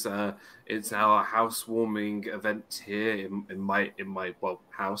because it's our housewarming event here in my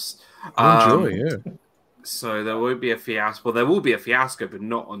house. Enjoy, yeah. So there won't be a fiasco. Well, there will be a fiasco, but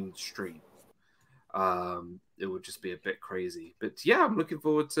not on stream. It would just be a bit crazy. But yeah, I'm looking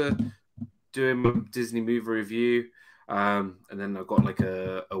forward to doing my Disney movie review. And then I've got like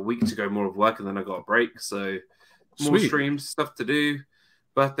a week to go more of work, and then I got a break. So more Sweet. streams, stuff to do.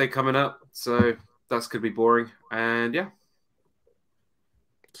 Birthday coming up, so that's gonna be boring. And yeah,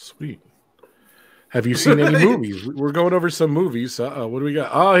 Sweet. Have you seen any movies? We're going over some movies. What do we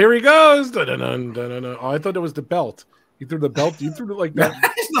got? Oh, here he goes. Dun-dun-dun, dun-dun-dun. Oh, I thought it was the belt. You threw the belt. You threw it like that.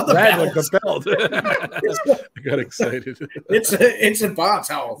 It's not the Rag belt. like the belt. I got excited. It's a bar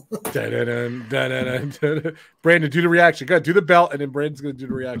towel. Dun-dun-dun, dun-dun-dun, dun-dun. Brandon, do the reaction. Good. Do the belt, and then Brandon's going to do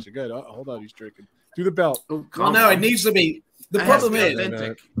the reaction. Good. Oh, hold on. He's drinking. Do the belt. Well, no, it needs to be. The problem is,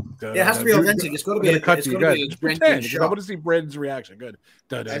 authentic. it has to be authentic. It's got to be. I'm gonna cut It's to you. got to Good. be a Just Brandon pretend, because I shot. want to see Brandon's reaction. Good.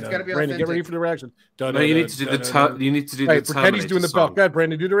 Dun-dun-dun. It's gotta be Brandon, get ready authentic. for the reaction. no, you Dun-dun-dun, need to do dun-dun-dun. you need to do Hey, the pretend he's doing the belt. Good,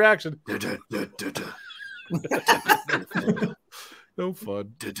 Brandon, do the reaction. No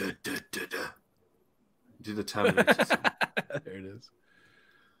fun. Do the Terminator song. There it is.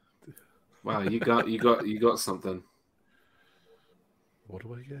 Wow, you got something. What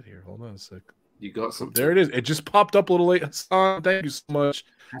do I get here? Hold on a sec. You got something. There it is. It just popped up a little late. Hassan, thank you so much.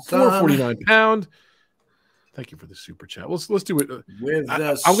 Hassan. £4.49. Thank you for the super chat. Let's do it. With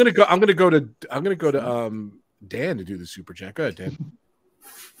I'm gonna go to Dan to do the super chat. Go ahead, Dan.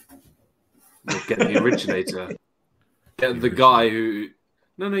 Get the originator. Get the guy who.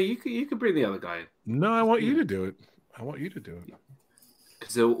 No, you could bring the other guy in. No, I want you to do it. I want you to do it.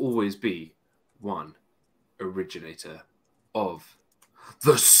 Because there will always be one originator of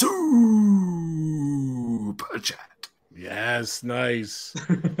the super chat. Yes, nice.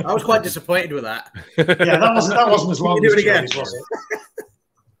 I was quite disappointed with that. Yeah, that wasn't as long Can you as do it again? Joey's, was it?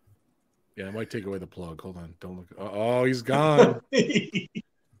 Yeah, I might take away the plug. Hold on. Don't look. Oh, he's gone. He's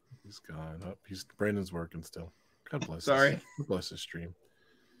gone. Oh, Brandon's working still. God bless. Sorry. God bless his stream.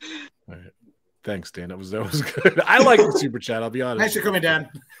 All right. Thanks, Dan. That was good. I like the super chat. I'll be honest. Thanks for coming, Dan.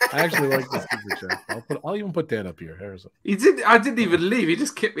 I actually like the super chat. I'll even put Dan up here. Here's I didn't even leave. He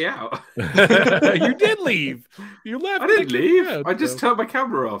just kicked me out. You did leave. You left. I didn't leave. Yeah, I just turned my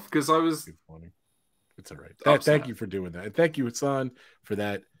camera off because I was. It's all right. Upset. Thank you for doing that. And thank you, Hassan, for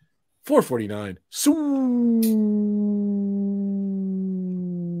that. $4.49.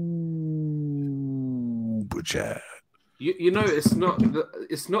 Super chat. You know, it's not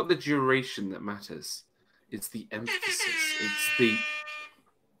the duration that matters. It's the emphasis. It's the.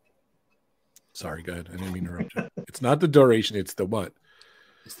 Sorry, go ahead. I didn't mean to interrupt you. It's not the duration. It's the what?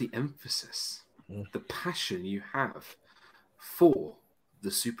 It's the emphasis, the passion you have for the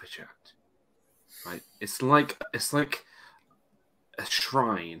super chat. Right? It's like a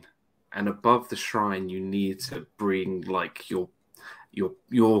shrine, and above the shrine, you need to bring like your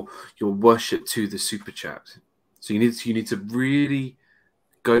worship to the super chat. So you need to really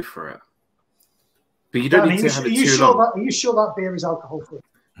go for it. But you don't need to have it too long. Are you sure that beer is alcohol free?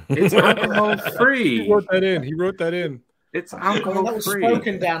 It's alcohol free. He wrote that in. It's That alcohol was free.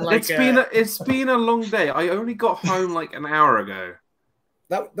 spoken down like It's been a long day. I only got home like an hour ago.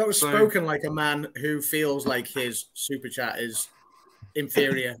 that was So- spoken like a man who feels like his super chat is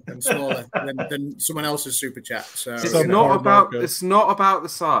inferior and smaller than someone else's super chat. So It's Some not hard about marker. it's not about the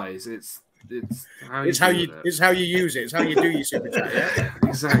size. It's how you it's how do you it. it's how you use it. It's how you do your super chat. Yeah.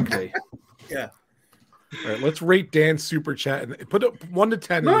 Exactly. Yeah. All right, let's rate Dan's super chat and put up 1 to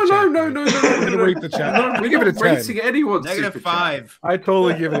 10. No. We're gonna rate the chat. No, I'm gonna we're give it a not 10. rating anyone's Negative super chat. 5. I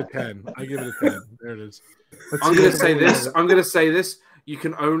totally give it a 10. I give it a 10. There it is. Let's I'm see gonna what say the- this. I'm gonna say this. You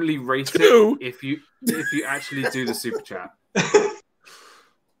can only rate 2. it if you actually do the super chat. All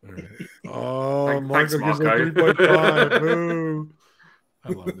right. Oh, Thanks, Marco gives it Marco. 3.5. Boo. I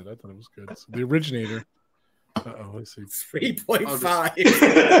loved it. I thought it was good. So the originator. Let's see. 3.5.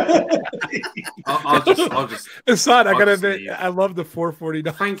 I'll just. Assad, I I'll gotta just admit, leave. I love the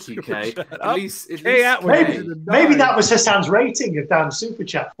 449. Thank you, Kay. Shut At up. least Kay Atwood Kay. gives it a Maybe 9. that was Hassan's rating of Dan's super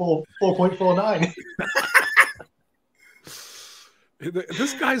chat, 4.49.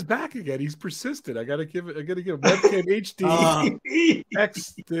 This guy's back again. He's persistent. I gotta give webcam HD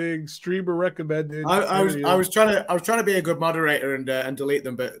X thing streamer recommended. I was trying to be a good moderator and delete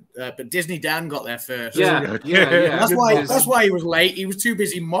them, but Disney Dan got there first. Yeah. That's why he was late. He was too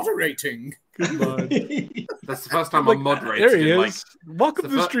busy moderating. That's the first time I'm moderating. There he is. Welcome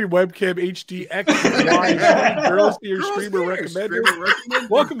to the stream, webcam HD X girls here streamer recommended.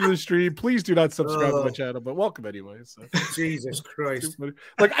 Welcome to the stream. Please do not subscribe to my channel, but welcome anyway. So. Jesus Christ!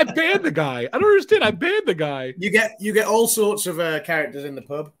 Like I banned the guy. I don't understand. I banned the guy. You get all sorts of characters in the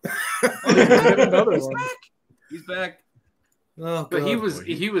pub. Another one. He's back. Oh, but God.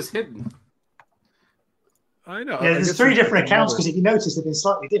 he was hidden. I know. Yeah, there's 3 different accounts because if you notice, they've been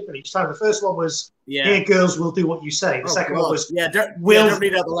slightly different each time. The first one was "Here, girls will do what you say." The second one was don't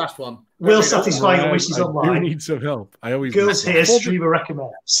read out the last one. Will satisfy your wishes online. I do need some help. I always girls here streamer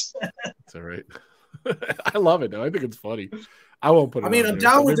recommends. It's all right. I love it though. I think it's funny. I won't put it. I'm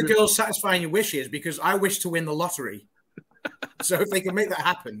down with the girls satisfying your wishes because I wish to win the lottery. So if they can make that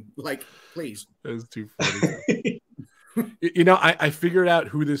happen, like, please. That's too funny. I figured out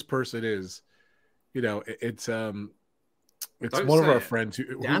who this person is. It's one of our friends who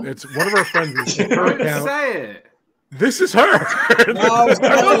it's one of our friends who's say it. This is her. No,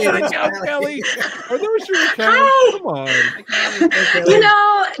 Kelly. Are those your account? Come on.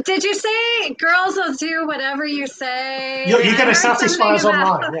 Did you say girls will do whatever you say? You're going to satisfy us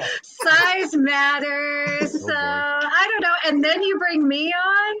online. Yeah. Size matters. So I don't know. And then you bring me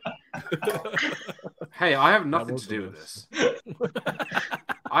on? Hey, I have nothing to do with this.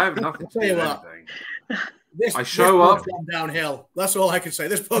 I have nothing to do with anything. I show up. Gone downhill. That's all I can say.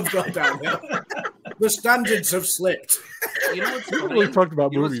 This pub's gone downhill. The standards have slipped. You know what's We funny? really talked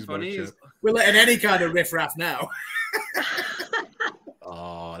about You know movies what's funny much, is- We're letting any kind of riffraff now.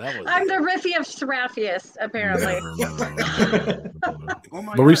 Oh, that was. I'm the Riffy of Seraphius, apparently. Oh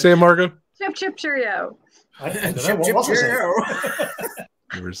my What were you God. saying, Margo? Chip, chip, cheerio. I don't know, what was I saying?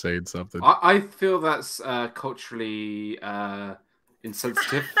 You were saying something. I feel that's culturally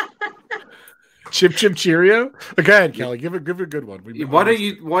insensitive. Chip Chip Cheerio. Again, Kelly, give it a good one. Why don't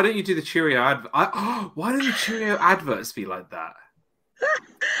you do the Cheerio advert? Why don't the Cheerio adverts be like that?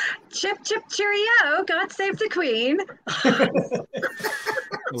 Chip, chip, cheerio. God save the Queen.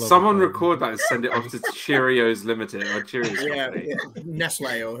 Someone record that and send it off to Cheerios Limited or Cheerios Company.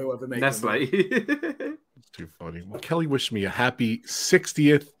 Nestle or whoever makes Nestle. It's too funny. Well, Kelly wished me a happy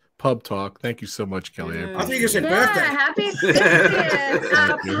 60th pub talk. Thank you so much, Kelly. Yeah. I think it's a Yeah, birthday. happy 60th.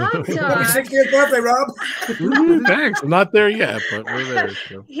 Pop Happy talk. 60th birthday, Rob. Thanks. I'm not there yet, but we're there.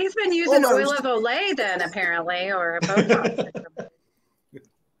 So. He's been using Almost. oil of Olay then, apparently, or Botox.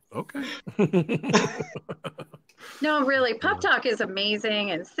 Okay. No, really, Pub Talk is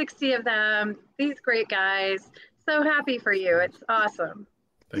amazing, and 60 of them. These great guys. So happy for you. It's awesome.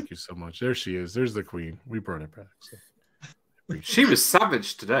 Thank you so much. There she is. There's the Queen. We brought it back. So. She was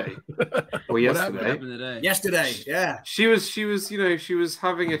savage today. Or yesterday. happened today? Yesterday, yeah. She was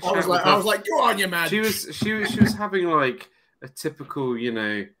having a chat. I was like, go on, you man. She was having like a typical,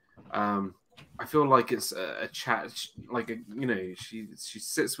 I feel like it's a chat, she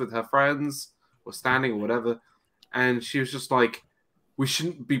sits with her friends or standing or whatever, and she was just like, we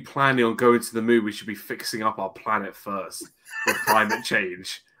shouldn't be planning on going to the moon. We should be fixing up our planet first with climate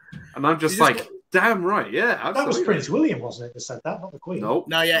change. And I'm just like, damn right, yeah, absolutely. That was Prince William, wasn't it, that said that, not the Queen? Nope.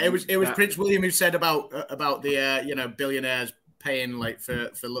 No, yeah, it was Prince William who said about the billionaires paying like for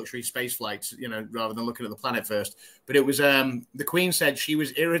luxury space flights, rather than looking at the planet first. But it was the Queen said she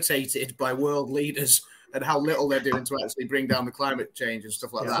was irritated by world leaders and how little they're doing to actually bring down the climate change and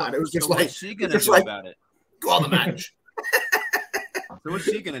stuff like that. And it was just like, what's she gonna do about it? Go on the match. So what's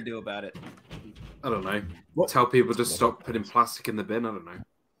she gonna do about it? I don't know. Tell people to stop putting plastic in the bin. I don't know.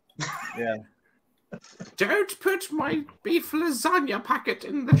 Yeah. Don't put my beef lasagna packet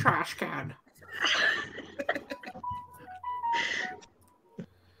in the trash can.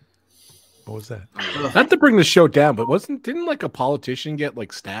 What was that? Not to bring the show down, but didn't like a politician get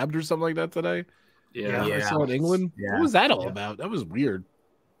like stabbed or something like that today? Yeah. I saw in England. Yeah. What was that all about? That was weird.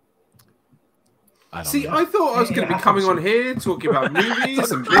 I don't know. I thought I was going to be coming on here talking about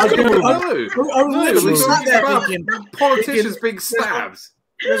movies and I was we're sat talking there about thinking, politicians being stabbed.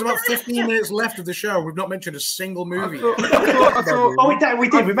 There's about 15 minutes left of the show. We've not mentioned a single movie. I thought, Oh, we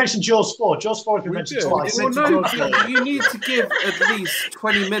did. We mentioned Jaws 4. Jaws 4 has been mentioned did. twice. well, no, you need to give at least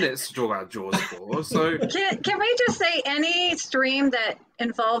 20 minutes to talk about Jaws 4. So Can we just say any stream that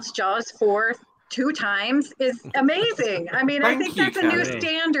involves Jaws 4 2 times is amazing? I mean, I Thank think you, that's a new Kelly.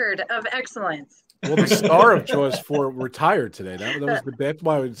 standard of excellence. Well, the star of Jaws 4 retired today. That's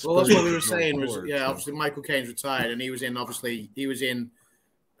why. That's what we were saying. Obviously Michael Caine's retired, and he was in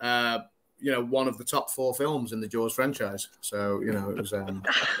one of the top 4 films in the Jaws franchise. So it was.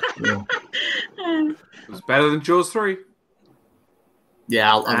 It was better than Jaws 3.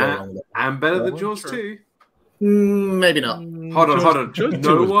 Yeah, I'll go along with it. And better than Jaws 2. Maybe not. Hold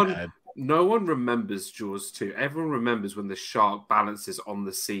on. No one remembers Jaws 2. Everyone remembers when the shark balances on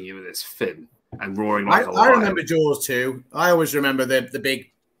the sea with its fin and roaring like a lion. I remember Jaws 2. I always remember the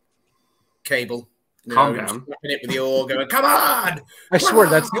big cable. Calm down. Slapping it with the oar, going, "Come on!" I swear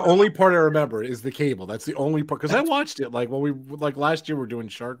that's the only part I remember is the cable. That's the only part because I watched it like when we last year we were doing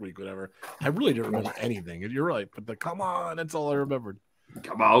Shark Week, whatever. I really didn't remember anything. You're right, but the come on, that's all I remembered.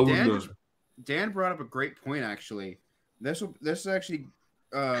 Come on. Dan brought up a great point. Actually, this will actually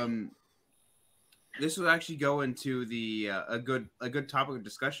go into the a good topic of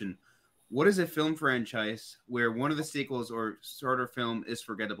discussion. What is a film franchise where one of the sequels or starter film is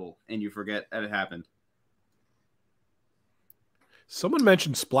forgettable and you forget that it happened? Someone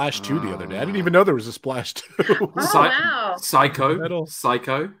mentioned Splash 2 the other day. I didn't even know there was a Splash 2. Oh, wow. Psycho.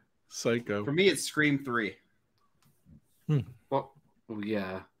 For me, it's Scream 3. Well,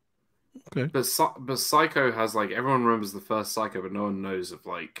 yeah. Okay. But Psycho has everyone remembers the first Psycho, but no one knows of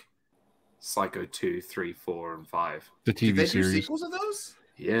Psycho 2, 3, 4, and 5. The TV Did they series. do sequels of those?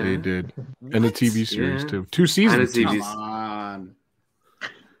 Yeah, they did, and the TV series too. 2 seasons. Come on.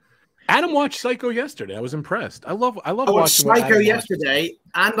 Adam watched Psycho yesterday. I was impressed. I watched Psycho yesterday,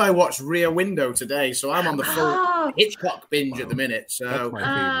 and I watched Rear Window today. So I'm on the full Hitchcock binge at the minute. So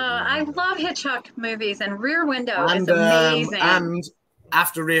I love Hitchcock movies, and Rear Window is amazing. And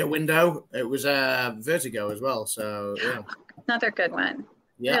after Rear Window, it was Vertigo as well. So yeah, another good one.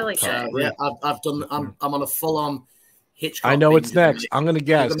 Yeah, really good. Yeah, I've done. I'm on a full-on Hitchcock. I know what's next. I'm gonna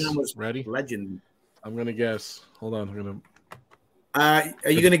guess. Ready? Legend. I'm gonna guess. Hold on. I'm gonna. Are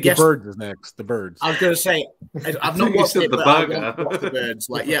you going to guess? The Birds is next. The Birds. I was going to say I've not watched it, but I want to watch The Birds.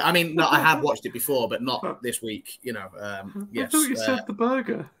 No, I have watched it before, but not this week. Yes. I thought you said The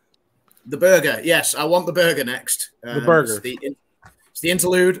Burger. The Burger. Yes, I want The Burger next. The Burger. It's the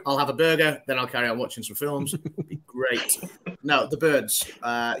interlude. I'll have a burger, then I'll carry on watching some films. It'd be great. No, The Birds.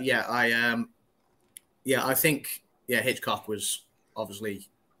 I think Hitchcock was obviously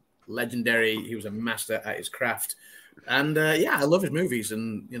legendary. He was a master at his craft. And I love his movies,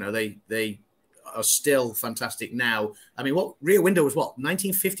 and they are still fantastic now. I mean, Rear Window was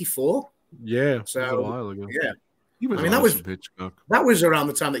 1954? Yeah, so a while ago. Yeah, that was Hitchcock. That was around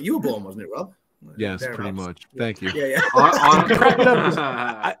the time that you were born, wasn't it, Rob? Yes, pretty much. Thank you. Yeah. I'm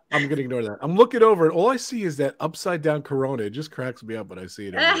going to ignore that. I'm looking over, and all I see is that upside down Corona. It just cracks me up when I see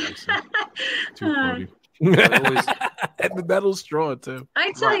it. Too funny. And the metal straw too.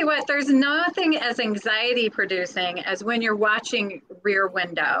 I tell you what, there's nothing as anxiety producing as when you're watching Rear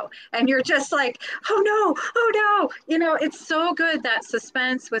Window and you're just like, oh no, it's so good, that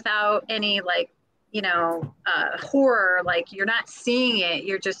suspense without any horror. You're not seeing it,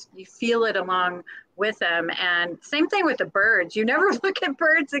 you feel it along with them. And same thing with The Birds. You never look at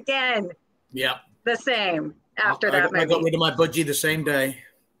Birds again. Yeah, the same after that movie. I got rid of my budgie the same day.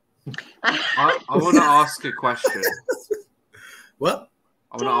 I want to ask a question. What?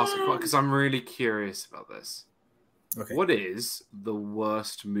 I want to ask a question because I'm really curious about this. Okay. What is the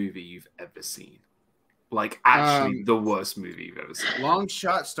worst movie you've ever seen? Actually, the worst movie you've ever seen. Long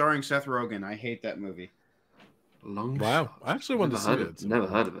Shot starring Seth Rogen. I hate that movie. Wow. I actually wanted to see it. Never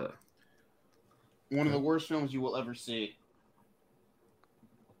heard of it. One of the worst films you will ever see.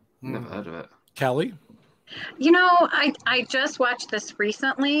 Never heard of it. Kelly? I just watched this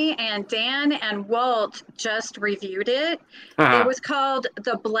recently, and Dan and Walt just reviewed it. It was called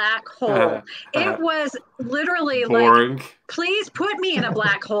The Black Hole. It was literally boring. Please put me in a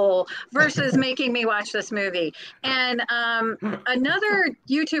black hole versus making me watch this movie. And another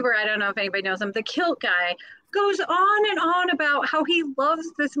YouTuber, I don't know if anybody knows him, the Kilt guy, goes on and on about how he loves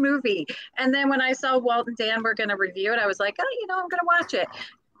this movie. And then when I saw Walt and Dan were going to review it, I was like, I'm going to watch it.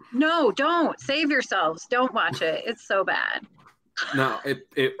 No, don't. Save yourselves. Don't watch it. It's so bad. No,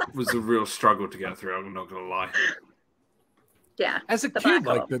 it was a real struggle to get through. I'm not gonna lie. Yeah. As a kid,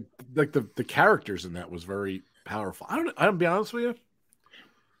 the characters in that was very powerful. I don't be honest with you.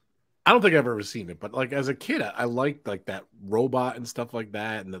 I don't think I've ever seen it, but as a kid, I liked that robot and stuff like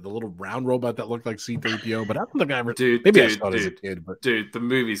that, and the little round robot that looked like C-3PO. But I don't think I ever. I saw it as a kid. But the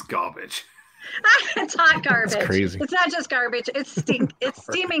movie's garbage. It's hot garbage. It's crazy. It's not just garbage. It's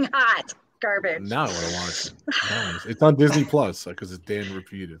steaming hot garbage. Now I want to watch it. It's on Disney Plus because it's Dan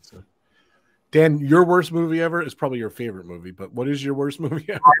repeated. So, Dan, your worst movie ever is probably your favorite movie. But what is your worst movie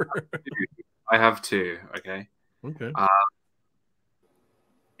ever? I have two. Okay. Okay.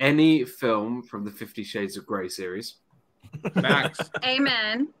 Any film from the 50 Shades of Grey series. Facts.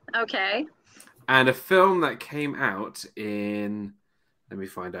 Amen. Okay. And a film that came out in, let me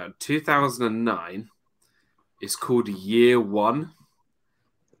find out, 2009. It's called Year One.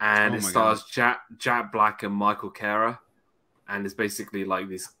 And it stars Jack Black and Michael Cera. And it's basically like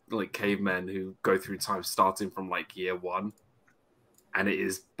these like cavemen who go through time starting from like year one. And it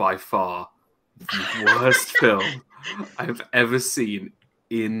is by far the worst film I've ever seen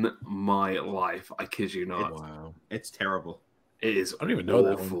in my life. I kid you not. Wow. It's terrible. It is I don't even know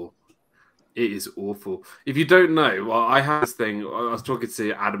awful. that one. It is awful. If you don't know, well, I have this thing. I was talking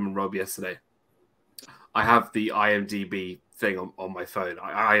to Adam and Rob yesterday. I have the IMDb thing on my phone,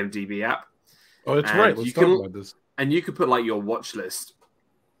 IMDb app. Oh, that's right. Let's talk about this. And you could put like your watch list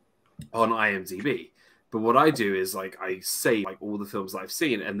on IMDb. But what I do is like I save like all the films that I've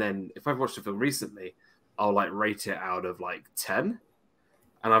seen, and then if I've watched a film recently, I'll like rate it out of like 10.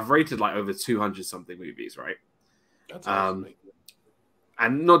 And I've rated like over 200 something movies, right? That's awesome.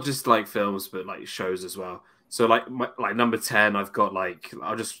 And not just like films, but like shows as well. So like number 10, I've got like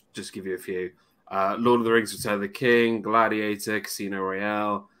I'll just give you a few. Lord of the Rings: Return of the King, Gladiator, Casino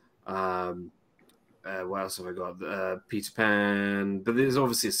Royale. What else have I got? Peter Pan, but there's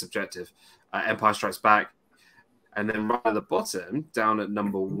obviously a subjective. Empire Strikes Back, and then right at the bottom, down at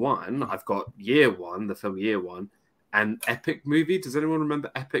number 1, I've got Year One, the film Year One, and Epic Movie. Does anyone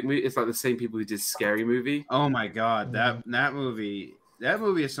remember Epic Movie? It's like the same people who did Scary Movie. Oh my god, that movie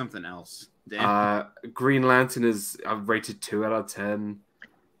is something else. Green Lantern I've rated 2 out of 10.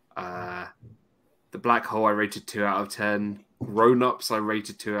 The Black Hole I rated 2 out of 10. Grown Ups I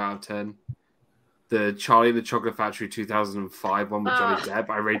rated 2 out of 10. The Charlie and the Chocolate Factory 2005 one with Johnny Depp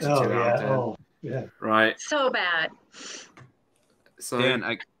I rated 2 out of 10. Oh, yeah. Right. So bad. So Dan,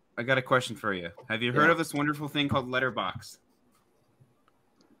 I got a question for you. Have you heard of this wonderful thing called Letterboxd?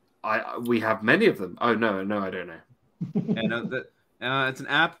 We have many of them. Oh no, I don't know. And it's an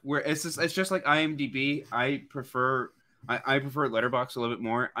app where it's just like IMDb. I prefer Letterboxd a little bit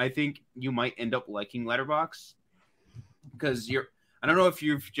more. I think you might end up liking Letterboxd because I don't know if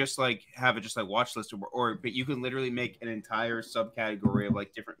you've just like have it just like watch list but you can literally make an entire subcategory of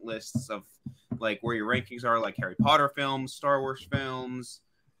like different lists of like where your rankings are, like Harry Potter films, Star Wars films,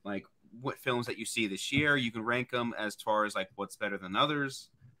 like what films that you see this year. You can rank them as far as like what's better than others.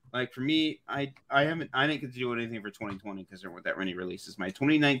 Like for me, I didn't get to do anything for 2020 because there weren't that many releases. My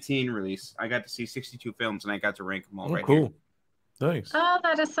 2019 release, I got to see 62 films and I got to rank them all right cool. Here. Nice. Oh,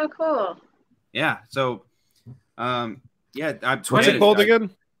 that is so cool. Yeah. So, yeah. What's it called again?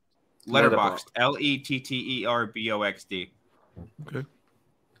 Letterboxd. Letterboxd. Okay.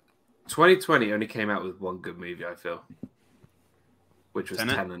 2020 only came out with one good movie, I feel, which was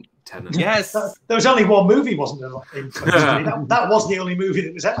Tenet. Tenet. Yes. There was only one movie, wasn't there? In 2020? that was the only movie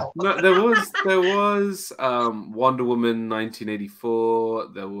that was out. No, there was Wonder Woman 1984.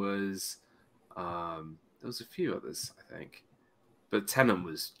 There was a few others, I think, but Tenet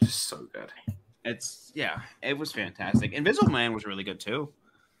was just so good. It was fantastic. Invisible Man was really good too.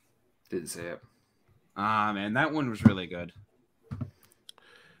 Didn't see it. Man, that one was really good.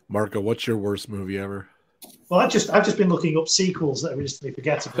 Marco, what's your worst movie ever? Well, I've just been looking up sequels that are instantly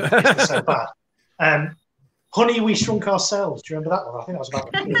forgettable because they're so bad. Honey, We Shrunk Ourselves. Do you remember that one? I think that was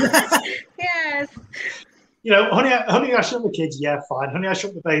about the kids. Yes. You know, Honey, I Shrunk the Kids. Yeah, fine. Honey, I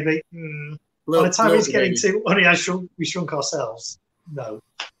Shrunk the Baby. By the time he's getting to Honey, We Shrunk Ourselves, no.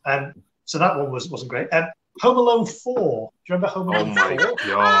 So that one wasn't great. Home Alone 4. Do you remember Home Alone 4?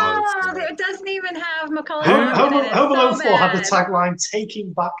 God. Oh, it doesn't even have Macaulay. Home Alone 4 had the bad. tagline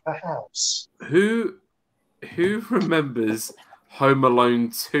 "Taking Back the House." Who remembers Home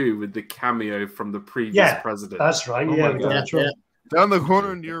Alone 2 with the cameo from the previous president? That's right. Oh yeah, my God. that's right. Down the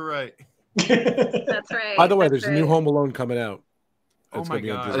corner, and you're right. That's right. By the way, that's there's a new Home Alone coming out. Oh It's my gonna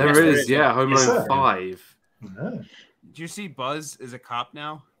be on God. Disney. There is, yeah. Home Yes, Alone sir. 5. No. Did you see Buzz is a cop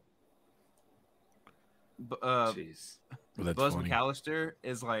now? Jeez. Well, that's Buzz funny. McAllister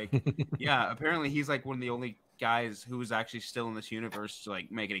is like, yeah, apparently he's like one of the only guys who was actually still in this universe,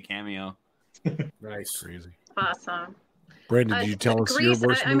 like making a cameo. Nice. Crazy. awesome. Brandon, did you tell us your Grease,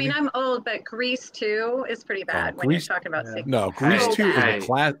 worst movie? I mean, I'm old, but Grease 2 is pretty bad when you're Grease- talking about sequels. No, Grease Hey, 2 is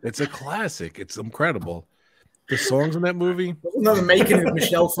hey. it's a classic. It's incredible. The songs in that movie. Another making of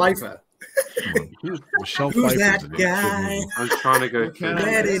Michelle Pfeiffer. Michelle Who's Pfeiffer's that in it. guy? I'm trying to go through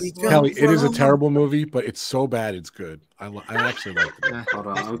Where did this. he come Kelly, it is a from? terrible movie, but it's so bad it's good. I actually like it. Hold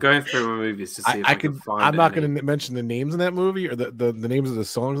on, I'm going through my movies to see if I can find I'm not any. going to mention the names in that movie or the names of the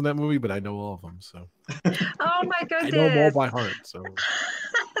songs in that movie, but I know all of them. So Oh my I know them all goodness. by heart. So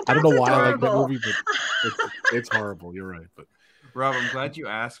I don't know That's why I like that adorable. movie, but it's horrible. You're right, but Rob, I'm glad you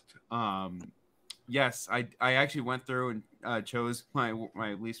asked. Yes, I actually went through and chose my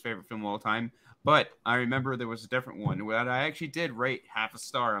least favorite film of all time, but I remember there was a different one that I actually did rate half a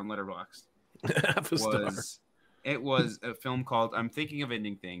star on Letterboxd. half a star. It was a film called I'm Thinking of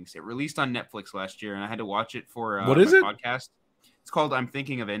Ending Things. It released on Netflix last year, and I had to watch it for What is it? podcast. It's called I'm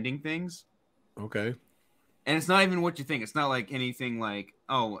Thinking of Ending Things. Okay. And it's not even what you think. It's not like anything like,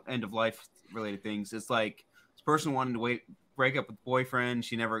 oh, end of life related things. It's like this person wanted to break up with the boyfriend.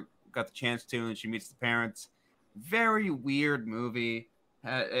 She never got the chance to, and she meets the parents. Very weird movie.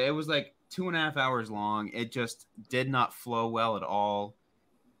 It was like 2.5 hours long. It just did not flow well at all.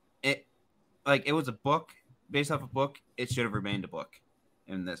 It was a book based off a book. It should have remained a book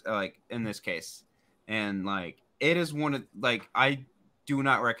in this case. And it is one of I do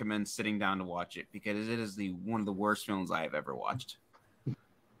not recommend sitting down to watch it because it is one of the worst films I have ever watched. It's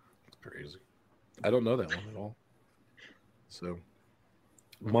crazy. I don't know that one at all. So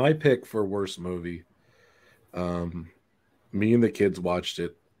my pick for worst movie, me and the kids watched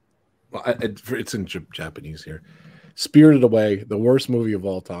it. Well, it's in Japanese here. Spirited Away, the worst movie of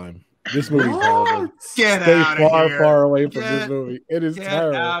all time. This movie's horrible. Get Stay out of far, here. far away from this movie. It is Get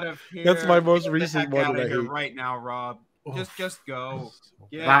terrible. out of here. That's my most Get the recent heck one out that of I here hate. right now, Rob. Just go.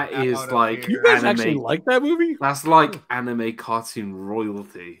 Get That is out of like here. You guys anime. actually like that movie? That's like anime cartoon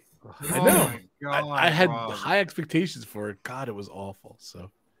royalty. I Oh know. my God, I had Rob. high expectations for it. God, it was awful. So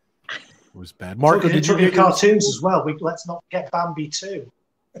it was bad. Marco, Marco, did you get cartoons as well? Let's not forget Bambi too.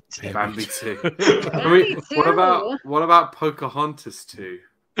 Bambi 2. Bambi What about Pocahontas 2?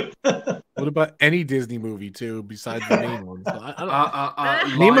 What about any Disney movie too, besides the main ones? I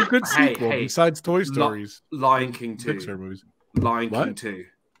don't, name a good sequel besides Toy Stories. Lion King 2. Pixar movies. Lion King What? 2.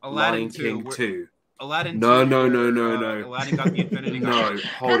 Aladdin Lion 2. King 2. Aladdin. No, 2, no, where, no, no, no. Aladdin got the Infinity No, Gauntlet.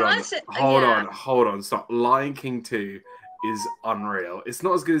 hold on. Stop. Lion King 2 is unreal. It's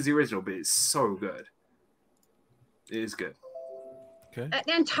not as good as the original, but it's so good. It is good. Okay.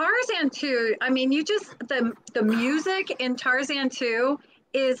 And Tarzan 2, I mean, the music in Tarzan 2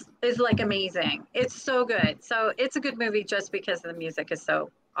 is like amazing. It's so good. So it's a good movie just because the music is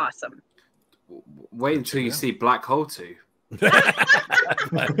so awesome. Wait until you see Black Hole 2.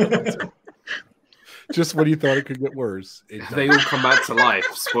 Just when you thought it could get worse. They all come back to life.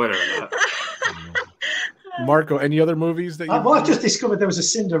 Spoiler alert. Marco, any other movies that you Well, I just discovered there was a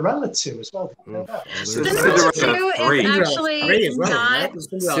Cinderella 2 as well. Cinderella 2 is actually not.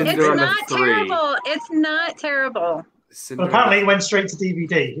 It's not 3. terrible. It's not terrible. But apparently it went straight to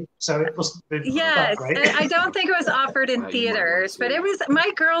DVD, so it must have been Yes, that great. I don't think it was offered in theaters, but it was. My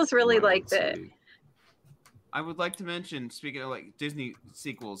girls really liked it. I would like to mention, speaking of Disney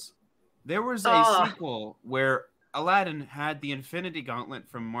sequels, there was a sequel where Aladdin had the Infinity Gauntlet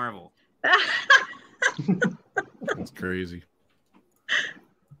from Marvel. That's crazy.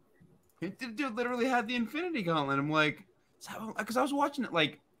 The dude literally had the Infinity Gauntlet. I'm like, because I was watching it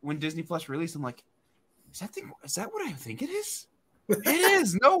when Disney Plus released. I'm like, is that what I think it is? It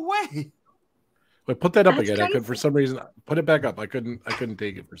is. No way. But put that up That's again. I could, crazy. for some reason, put it back up. I couldn't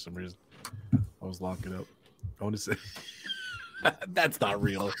take it for some reason. I was locking up. I want to say that's not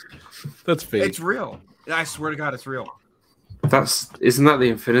real. That's fake. It's real. I swear to God, it's real. Isn't that the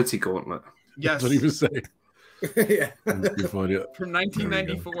Infinity Gauntlet? Yes. That's what he was saying. Yeah. That's funny. From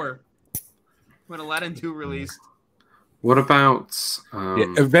 1994, when Aladdin 2 released. What about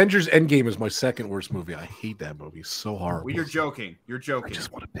Avengers Endgame is my second worst movie. I hate that movie. It's so horrible. Well, you're joking. You're joking. I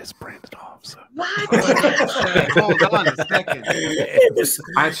just want to piss Brandon off. So. What? Hold on a second.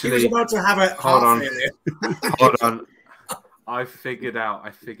 Actually, he was about to have a hold on. failure. Hold on. I figured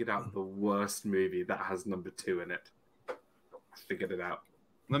out the worst movie that has number 2 in it. I figured it out.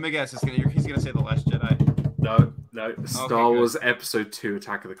 Let me guess. He's gonna say The Last Jedi. No. Star good. Wars Episode 2: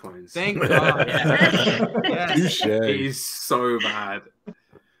 Attack of the Clones. Thank God. Yes. Touche. It is so bad.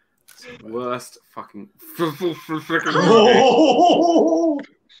 Worst fucking Oh!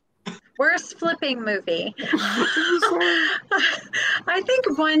 Worst flipping movie. I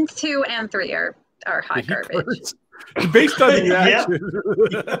think 1, 2, and 3 are hot garbage. Based on the Yeah.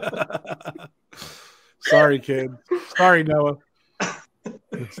 reaction. Sorry, kid. Sorry, Noah.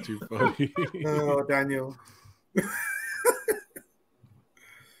 That's too funny. Oh, Daniel.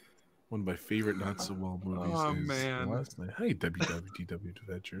 One of my favorite not so well movies Oh, is man. Last Night. Hey, WWTW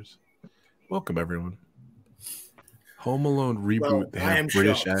Adventures. Welcome, everyone. Home Alone reboot. Well, they I have am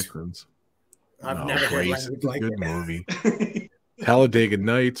British shocked. accents. I've never heard Grace, language it's a like good it. movie. Talladega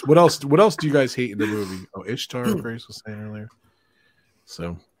Nights. What else? What else do you guys hate in the movie? Oh, Ishtar, Grace was saying earlier.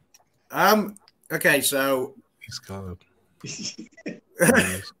 So Okay, so he's got.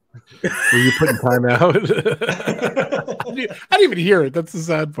 Were you putting time out? I didn't even hear it. That's the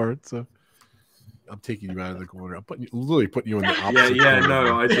sad part. So I'm taking you out of the corner. I'm literally putting you in the opposite.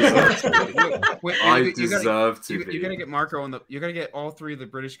 No, I deserve to. I deserve to. You're gonna get Marco on the. You're gonna get all three of the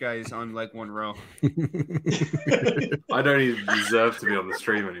British guys on like one row. I don't even deserve to be on the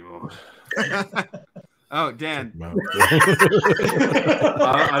stream anymore. Oh, Dan. I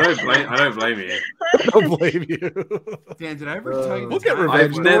don't blame you. I don't blame you. Dan, did I ever tell you? We'll get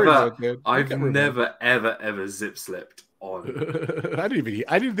revenge. I've never ever zip slipped on. I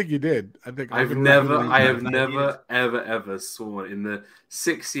didn't think you did. I have never ever sworn in the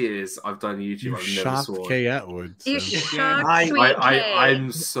 6 years I've done YouTube. You I've shocked never sworn. Kay Atwood. You So. shocked sweet Kay.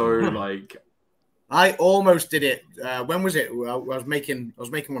 I'm so like. I almost did it. When was it? I was making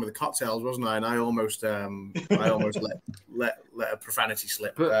one of the cocktails, wasn't I? And I almost let a profanity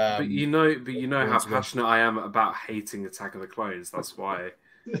slip. But you know how passionate I am about hating Attack of the Clones. That's why.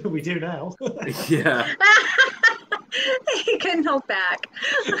 We do now. Yeah. He couldn't hold back.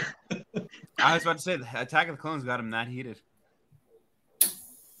 I was about to say the Attack of the Clones got him that heated.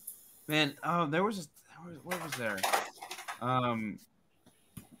 Man, what was there?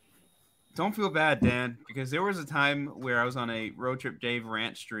 Don't feel bad, Dan, because there was a time where I was on a Road Trip Dave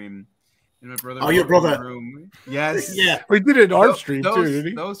rant stream, and my brother. Oh, your brother. In the room. Yes. Yeah. We did it in our stream too, didn't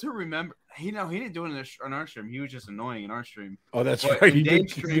he? Those who remember, he didn't do it on our stream. He was just annoying in our stream. Oh, that's But right. in He did.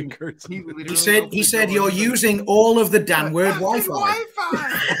 Dave's stream, He said you're using all of the Dan word Wi-Fi.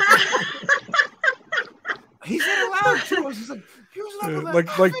 He said it loud too. He's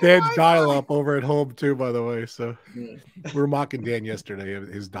like, like Dan's dial-up over at home too, by the way. So we were mocking Dan yesterday,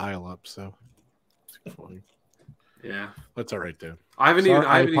 his dial-up. So it's funny. Yeah, that's all right, Dan. I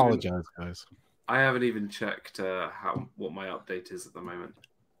apologize, guys. I haven't even checked what my update is at the moment.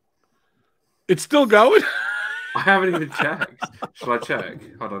 It's still going. I haven't even checked. Shall I check?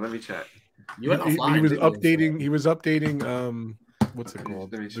 Hold on, let me check. He was updating. He was updating. What's it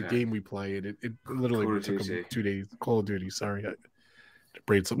called? The game we play. It literally took him 2 days. Call of Duty. Sorry,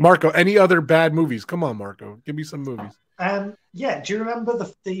 Marco. Any other bad movies? Come on, Marco. Give me some movies. Yeah. Do you remember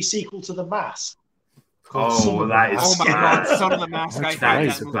the sequel to The Mask? Oh, that is. Oh my God, Son of the Mask. That's right.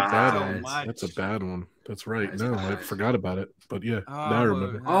 That's a bad one. That's a bad one. That's right. No, I forgot about it. But yeah, now I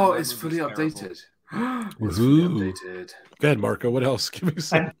remember. Oh, it's fully updated. It's fully updated. Go ahead, Marco. What else? Give me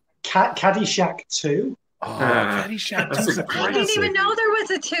some. Caddyshack 2. Oh, Caddyshack 2. I didn't even know there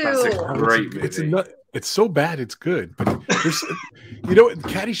was a 2. That's a great movie. It's so bad it's good. But there's,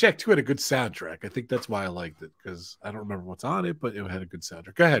 Caddyshack 2 had a good soundtrack. I think that's why I liked it, because I don't remember what's on it, but it had a good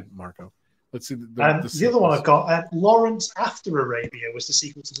soundtrack. Go ahead, Marco. Let's see. The other one I've got, Lawrence After Arabia, was the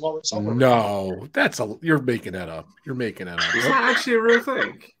sequel to Lawrence of Arabia. No, you're making that up. You're making that up. Is that actually a real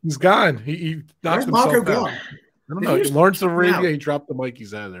thing? He's gone. He knocked himself Marco out. gone? I don't know. Lawrence of Arabia, he dropped the mic.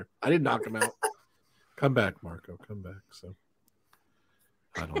 He's out of there. I didn't knock him out. Come back, Marco. Come back. So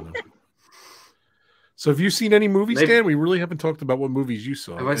I don't know. So have you seen any movies, Dan? We really haven't talked about what movies you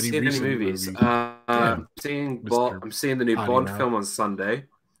saw. Have I seen any movies? I'm seeing the new Bond film on Sunday.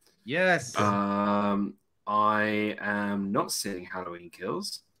 Yes. I am not seeing Halloween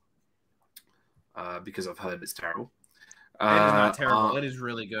Kills because I've heard it's terrible. It is not terrible. It is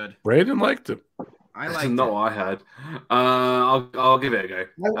really good. Brandon liked it. I liked it. Not what I heard. I'll give it a go.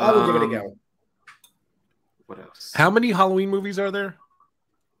 I will give it a go. What else? How many Halloween movies are there?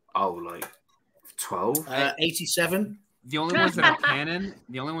 Oh, like 12? 87. The only ones that are canon.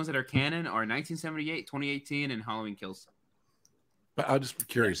 The only ones that are canon are 1978, 2018, and Halloween Kills. But I'm just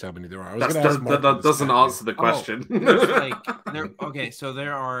curious how many there are. That doesn't answer the question. Okay, so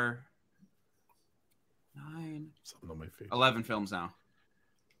there are 11 films now.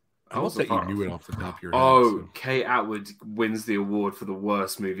 I will bet you knew it off the top of your head. Oh, Kay Atwood wins the award for the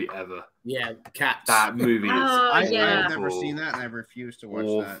worst movie ever. Yeah, Cats. That movie is I've never seen that, and I refuse to watch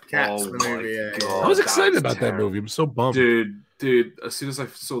that. Cats movie. I was excited about that movie. I'm so bummed. Dude, as soon as I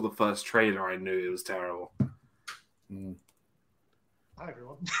saw the first trailer, I knew it was terrible. Hi,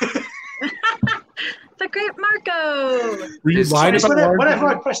 everyone. The great Marco. Whenever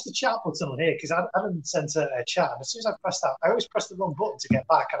I press the chat button on here, because Adam sent a chat, and as soon as I press that, I always press the wrong button to get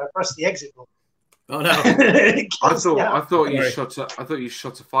back, and I press the exit button. Oh no! I thought you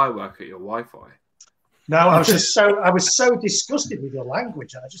shot a firework at your Wi-Fi. No, I was so disgusted with your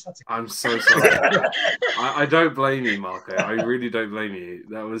language, and I just had to. I'm so sorry. I don't blame you, Marco. I really don't blame you.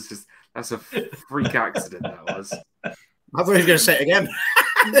 That's a freak accident. That was. I thought he was going to say it again.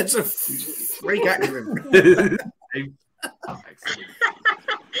 It's a freak accident.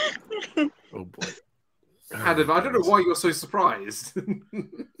 Oh boy. Adam, I don't know why you're so surprised.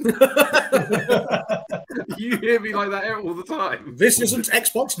 You hear me like that all the time. This isn't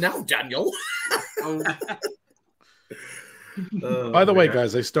Xbox Now, Daniel. By the way,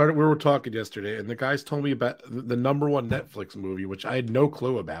 guys, we were talking yesterday, and the guys told me about the #1 Netflix movie, which I had no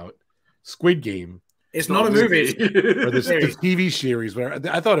clue about, Squid Game. It's not a movie. Or this TV series where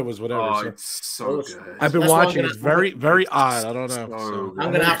I thought it was whatever. Oh, it's so good. I've been watching. It's very, very odd. I don't know. So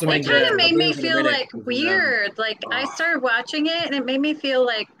I'm gonna have to make it. Kind of made me feel like weird. Like I started watching it, and it made me feel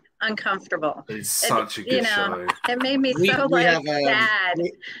like uncomfortable. It's such a good show. It made me sad.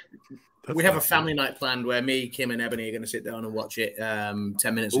 We have a family night planned where me, Kim, and Ebony are going to sit down and watch it 10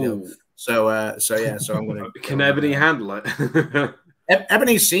 minutes ago. So I'm going to. Can Ebony handle it?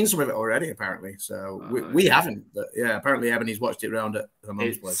 Ebony's seen some of it already, apparently. So we haven't, but yeah, apparently Ebony's watched it around at her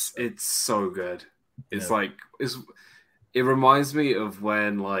mum's place. It's so good. It's it reminds me of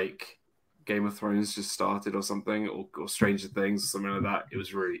when like Game of Thrones just started or something, or Stranger Things or something like that.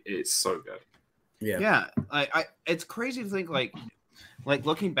 It's so good. Yeah. It's crazy to think like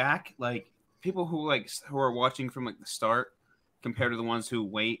looking back, like people who are watching from like the start compared to the ones who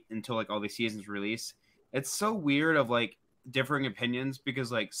wait until like all the seasons release. It's so weird of like differing opinions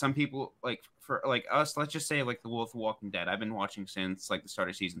because like some people like for like us, let's just say like The Walking Dead. I've been watching since like the start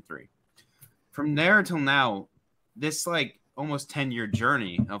of season 3. From there until now, this like almost 10-year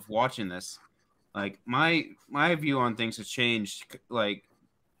journey of watching this, like my view on things has changed like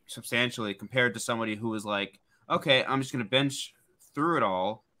substantially compared to somebody who was like, okay, I'm just gonna binge through it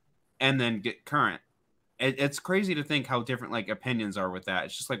all and then get current. It's crazy to think how different like opinions are with that.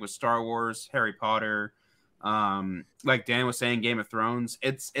 It's just like with Star Wars, Harry Potter, like Dan was saying, Game of Thrones.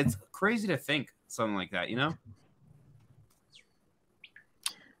 It's crazy to think something like that, you know?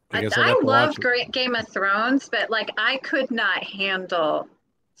 I love Game of Thrones, but like I could not handle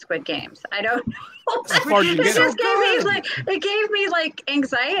Squid Games. I don't know. It gave me like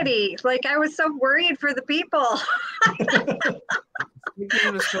anxiety. Like I was so worried for the people. Squid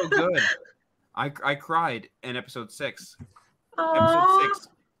Game is so good. I cried in episode 6. Aww. Episode 6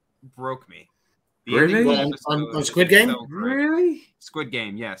 broke me. Really? On Squid Game? So really? Squid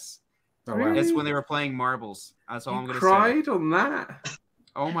Game, yes. Oh, wow. It's when they were playing marbles. That's all I'm going to say. Cried on that?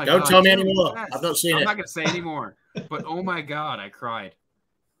 Oh my God. Don't tell me anymore. I've not seen it. I'm not going to say anymore. But oh my God, I cried.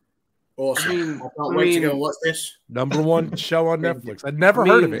 Awesome. I can't wait to go and watch this. #1 show on Netflix. I'd never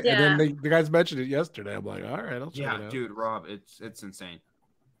heard of it. Yeah. And then the guys mentioned it yesterday. I'm like, all right, I'll check it out. Dude, Rob, it's insane.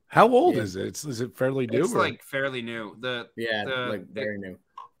 How old is it? Is it fairly new? It's like fairly new. Very new.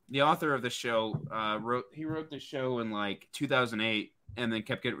 The author of the show wrote the show in like 2008 and then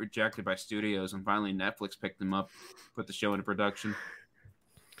kept getting rejected by studios, and finally Netflix picked him up, put the show into production.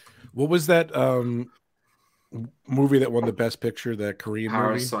 What was that movie that won the Best Picture? That Korean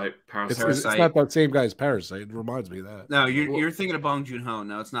movie? Parasite. It's not that same guy as Parasite. It reminds me of that. No, you're thinking of Bong Joon-ho.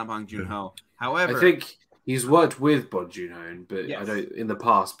 No, it's not Bong Joon-ho. However, I think he's worked with Bong Joon-ho, but yes. I don't in the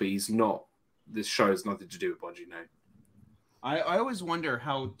past. But he's not. This show has nothing to do with Bong Joon-ho. I always wonder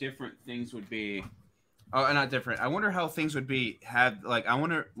how different things would be. Oh, not different. I wonder how things would be I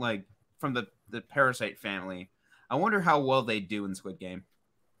wonder like from the Parasite family. I wonder how well they do in Squid Game.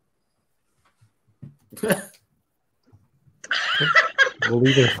 We'll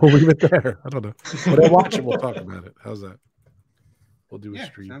leave it there. I don't know. When I watch it, we'll talk about it. How's that? We'll do a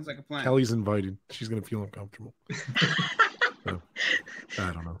stream. Sounds like a plan. Kelly's invited. She's gonna feel uncomfortable. So,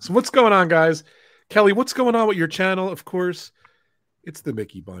 I don't know. So what's going on, guys? Kelly, what's going on with your channel? Of course, it's the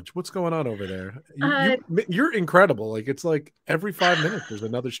Mickey Bunch. What's going on over there? You're incredible. Like it's like every 5 minutes there's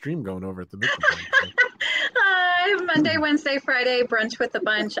another stream going over at the Mickey Bunch. Monday, Wednesday, Friday, brunch with the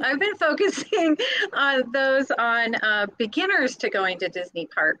bunch. I've been focusing on those on beginners to going to Disney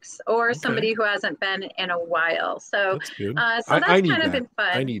parks or somebody who hasn't been in a while. So that's been fun.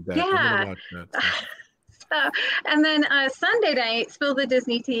 I need that. Yeah. I'm gonna watch that. And then Sunday night, Spill the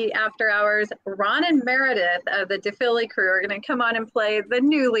Disney Tea After Hours. Ron and Meredith of the DePhilly crew are going to come on and play the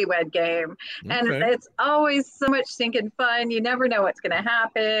Newlywed Game. And it's always so much stinking fun. You never know what's going to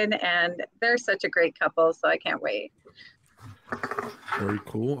happen. And they're such a great couple, so I can't wait. Very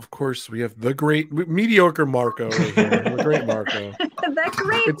cool. Of course, we have the great mediocre Marco over here. The great Marco.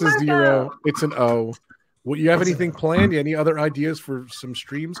 It's a 0. It's an O. Well, you have anything planned? Any other ideas for some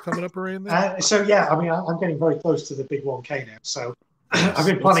streams coming up or anything? I'm getting very close to the big 1K now. So I've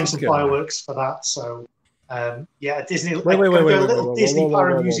been planning some fireworks for that. So Disney. Wait. Disney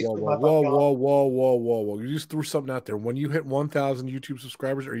Power Music. Whoa. You just threw something out there. When you hit 1,000 YouTube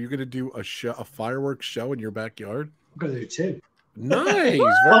subscribers, are you going to do a fireworks show in your backyard? I'm going to do 2. Nice.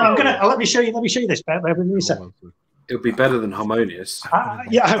 Well, let me show you this. It'll be better than Harmonious.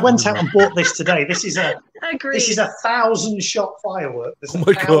 Yeah, I went out and bought this today. This is a Agreed. This is a 1,000-shot firework. There's Oh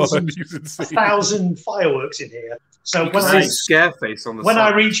my God, he's 1,000 fireworks in here. So You when can I see Scareface on the when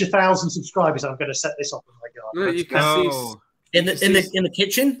side. I reach 1,000 subscribers, I'm going to set this up in my No, garden. you can Oh, In the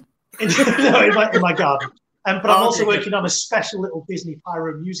kitchen. No, in my garden. But I'm also okay. working on a special little Disney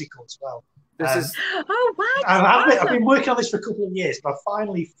Pyro musical as well. This is Oh, what? I've been working on this for a couple of years, but I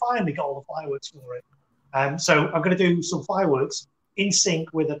finally got all the fireworks for it. So I'm going to do some fireworks in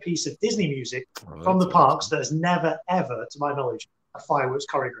sync with a piece of Disney music from the parks that has never, ever, to my knowledge, had fireworks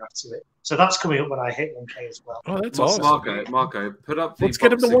choreographed to it. So that's coming up when I hit 1K as well. Oh, that's awesome. Marco, put up the Let's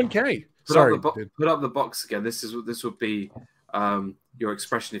get him to box 1K. Put Sorry, up put up the box again. This would be your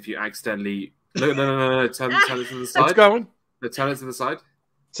expression if you accidentally no. Turn it to the side. it's going. No, turn it to the side.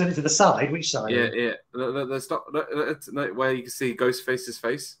 Turn it to the side. Which side? Yeah. No, stop. No, where you can see Ghostface's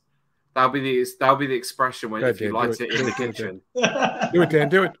face. That'll be the expression when if you light it in the kitchen. Do it, Dan.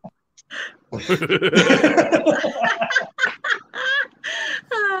 Do it.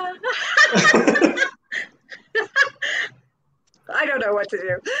 I don't know what to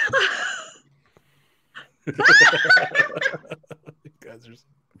do.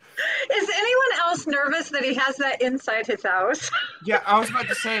 Is anyone else nervous that he has that inside his house? yeah. I was about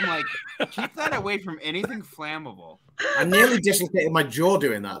to say, I'm like, keep that away from anything flammable. I nearly dislocated my jaw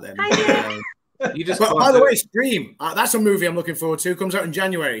doing that then. You just. But by the way, Scream. That's a movie I'm looking forward to. Comes out in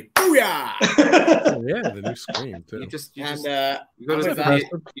January. Booyah! Oh, yeah, the new Scream too. You got and,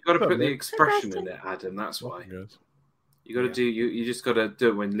 to put the expression in it, Adam. That's why. You got to do. You just got to do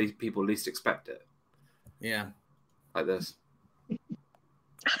it when people least expect it. Yeah. Like this.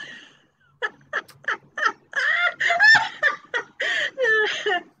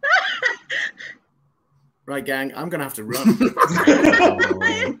 Right, gang. I'm gonna have to run.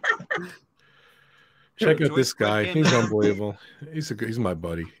 Check out this guy. He's unbelievable. He's my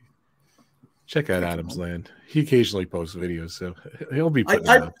buddy. Check out Adam's Land. He occasionally posts videos, so he'll be putting it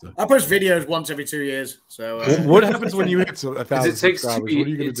up. I post videos once every 2 years. So what happens when you hit 1,000 subscribers? What are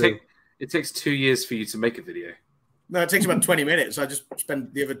you going to do? It takes 2 years for you to make a video. No, it takes about 20 minutes. I just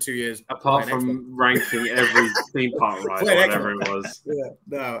spent the other 2 years. Apart from ranking every theme park ride, or whatever it was.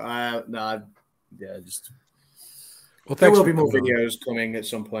 Just. Well, there will be more videos coming at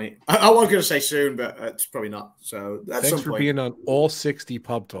some point. I was going to say soon, but it's probably not. So that's thanks for being on all 60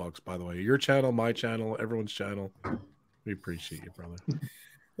 pub talks, by the way. Your channel, my channel, everyone's channel. We appreciate you, brother.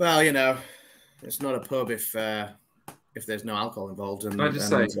 Well, it's not a pub if there's no alcohol involved. And, Can I just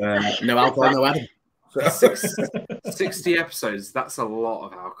say, no alcohol, no Adam. 60 episodes, that's a lot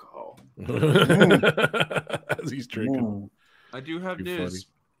of alcohol. As he's drinking. I do have news.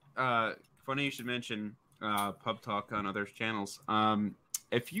 Funny you should mention pub talk on other channels.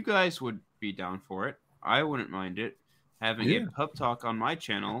 If you guys would be down for it, I wouldn't mind it having a pub talk on my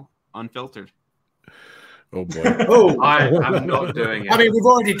channel, unfiltered. Oh boy! I am not doing it. I mean, we've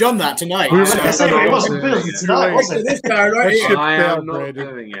already done that tonight. It wasn't filtered tonight, was it? This guy right here. I am not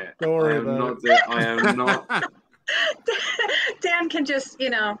doing it. I am not. Dan can just,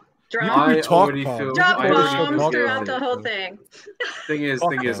 drop bombs throughout the whole thing. Thing is,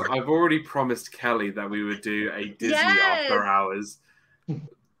 I've already promised Kelly that we would do a Disney after hours.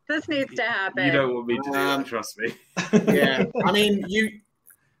 This needs to happen. You don't want me to do that, trust me. Yeah, I mean,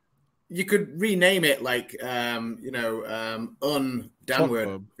 you could rename it like,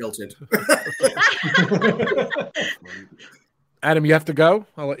 downward filtered. Adam, you have to go?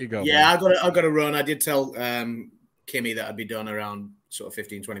 I'll let you go. Yeah, I've got to run. I did tell Kimmy that I'd be done around sort of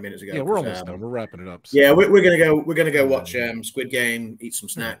 15, 20 minutes ago. Yeah, we're almost done. We're wrapping it up. So. Yeah, we're gonna go watch Squid Game, eat some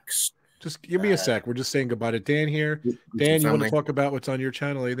snacks. Just give me a sec. We're just saying goodbye to Dan here. Dan, you want to talk about what's on your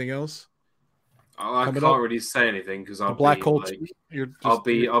channel? Anything else? I can't really say anything because I'll Black be Hole. I'll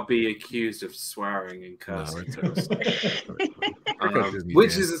be accused of swearing and cursing,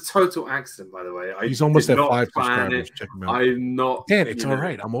 which is a total accident, by the way. He's almost at 5 subscribers. Check him out. I'm not. Dan, it's all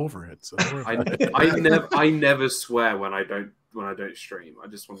right. I'm over it. So I never swear when I don't stream. I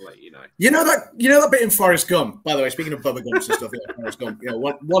just want to let you know. You know that bit in Forrest Gump. By the way, speaking of Bubba Gumps and stuff, Forrest Gump.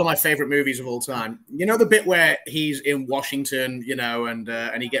 One of my favorite movies of all time. You know the bit where he's in Washington,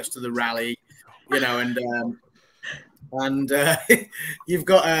 and he gets to the rally. You've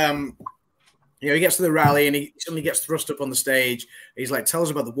got he gets to the rally and he suddenly gets thrust up on the stage. He's like, "Tell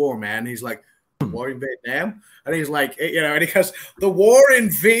us about the war, man." He's like, "War in Vietnam," and he's like, and he goes, "The war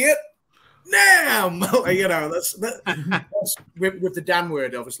in Vietnam." That's with the Dan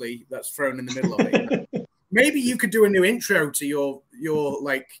word, obviously, that's thrown in the middle of it. Maybe you could do a new intro to your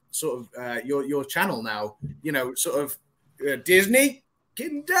channel now. Disney.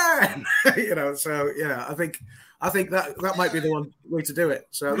 Dan, so yeah, I think I think that might be the way to do it.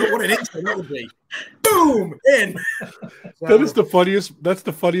 So what an intro that would be. Boom! In. So, that is the funniest. That's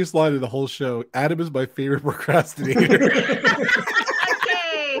the funniest line of the whole show. Adam is my favorite procrastinator.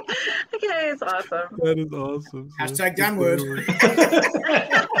 Okay, it's awesome. That is awesome. Hashtag Dan word.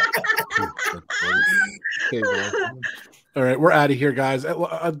 Okay, well. All right, we're out of here, guys.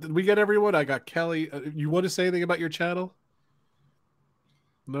 Did we get everyone? I got Kelly. You want to say anything about your channel?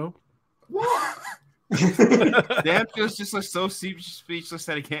 No? What? Dan feels just like so speechless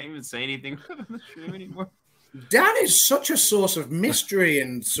that he can't even say anything on the stream anymore. Dan is such a source of mystery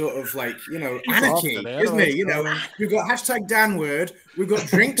and sort of like, anarchy, isn't he? We've got hashtag Dan word. We've got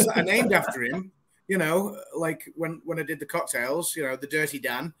drinks that are named after him. Like when I did the cocktails, the Dirty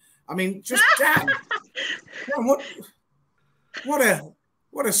Dan. I mean, just Dan. Dan, what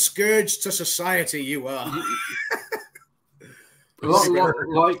a scourge to society you are.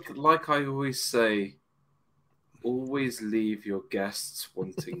 like I always say, always leave your guests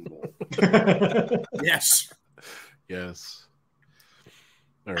wanting more. Yes.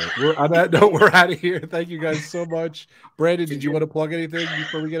 All right. On that note, we're out of here. Thank you guys so much. Brandon, did you want to plug anything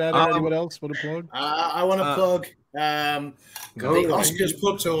before we get out of here? Anyone else want to plug? I want to plug the Oscars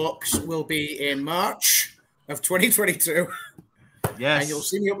Pub Talks will be in March of 2022. Yes. And you'll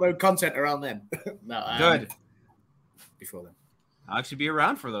see me upload content around then. Good. Before then. I'll actually be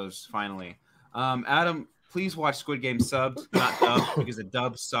around for those finally. Adam, please watch Squid Game subbed, not dubbed, because the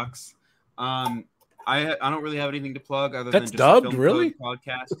dub sucks. I don't really have anything to plug other than just dubbed, the Film really? Code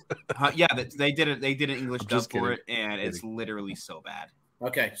podcast. Yeah, they did it. They did an English dub for it, and it's literally so bad.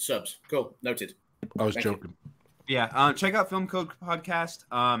 Okay, subs. Cool. Noted. I was joking. Yeah, check out Film Code podcast.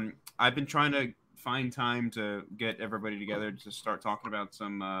 I've been trying to find time to get everybody together to start talking about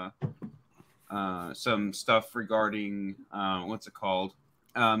some stuff regarding what's it called?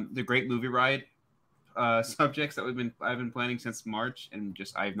 The Great Movie Ride subjects that I've been planning since March, and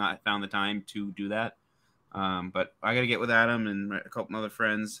I've not found the time to do that. But I got to get with Adam and a couple other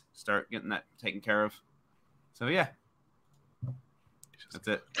friends, start getting that taken care of. So yeah, that's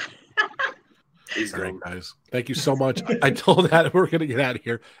it. All right, guys. Thank you so much. I told Adam we're gonna get out of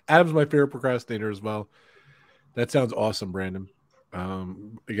here. Adam's my favorite procrastinator as well. That sounds awesome, Brandon.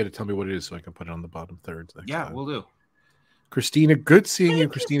 You got to tell me what it is so I can put it on the bottom thirds. Yeah, we'll do. Christina, good seeing you,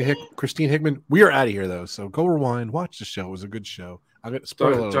 Christine Hickman. We are out of here though, so go rewind, watch the show. It was a good show. I'm gonna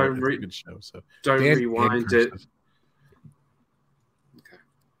spoil it. It's a good show. So don't rewind it.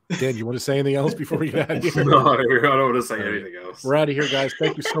 Dan, you want to say anything else before we get out of here? No, I don't want to say anything else. We're out of here, guys.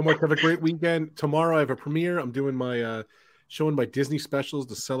 Thank you so much. Have a great weekend. Tomorrow I have a premiere. I'm doing my showing my Disney specials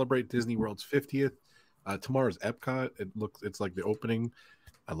to celebrate Disney World's 50th. Tomorrow's Epcot. It's like the opening.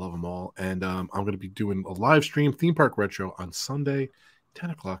 I love them all. And I'm going to be doing a live stream, Theme Park Retro, on Sunday, 10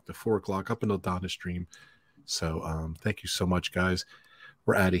 o'clock to 4 o'clock up until Donna's stream. So thank you so much, guys.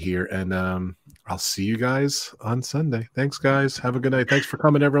 We're out of here, and I'll see you guys on Sunday. Thanks, guys. Have a good night. Thanks for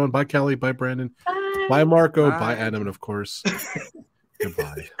coming, everyone. Bye, Kelly. Bye, Brandon. Bye, Marco. Bye, Adam. And, of course,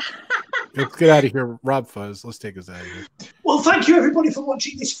 goodbye. Let's get out of here. Rob Fuzz, let's take us out of here. Well, thank you, everybody, for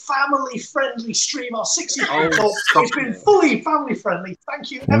watching this family-friendly stream. Our 60th It's been fully family-friendly. Thank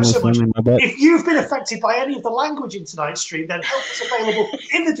you ever so much. If you've been affected by any of the language in tonight's stream, then help is available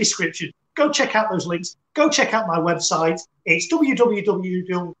in the description. Go check out those links. Go check out my website. It's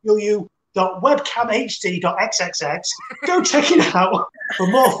www.webcamhd.xxx. Go check it out for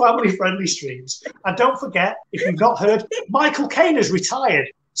more family-friendly streams. And don't forget, if you've not heard, Michael Caine has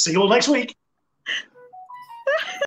retired. See you all next week.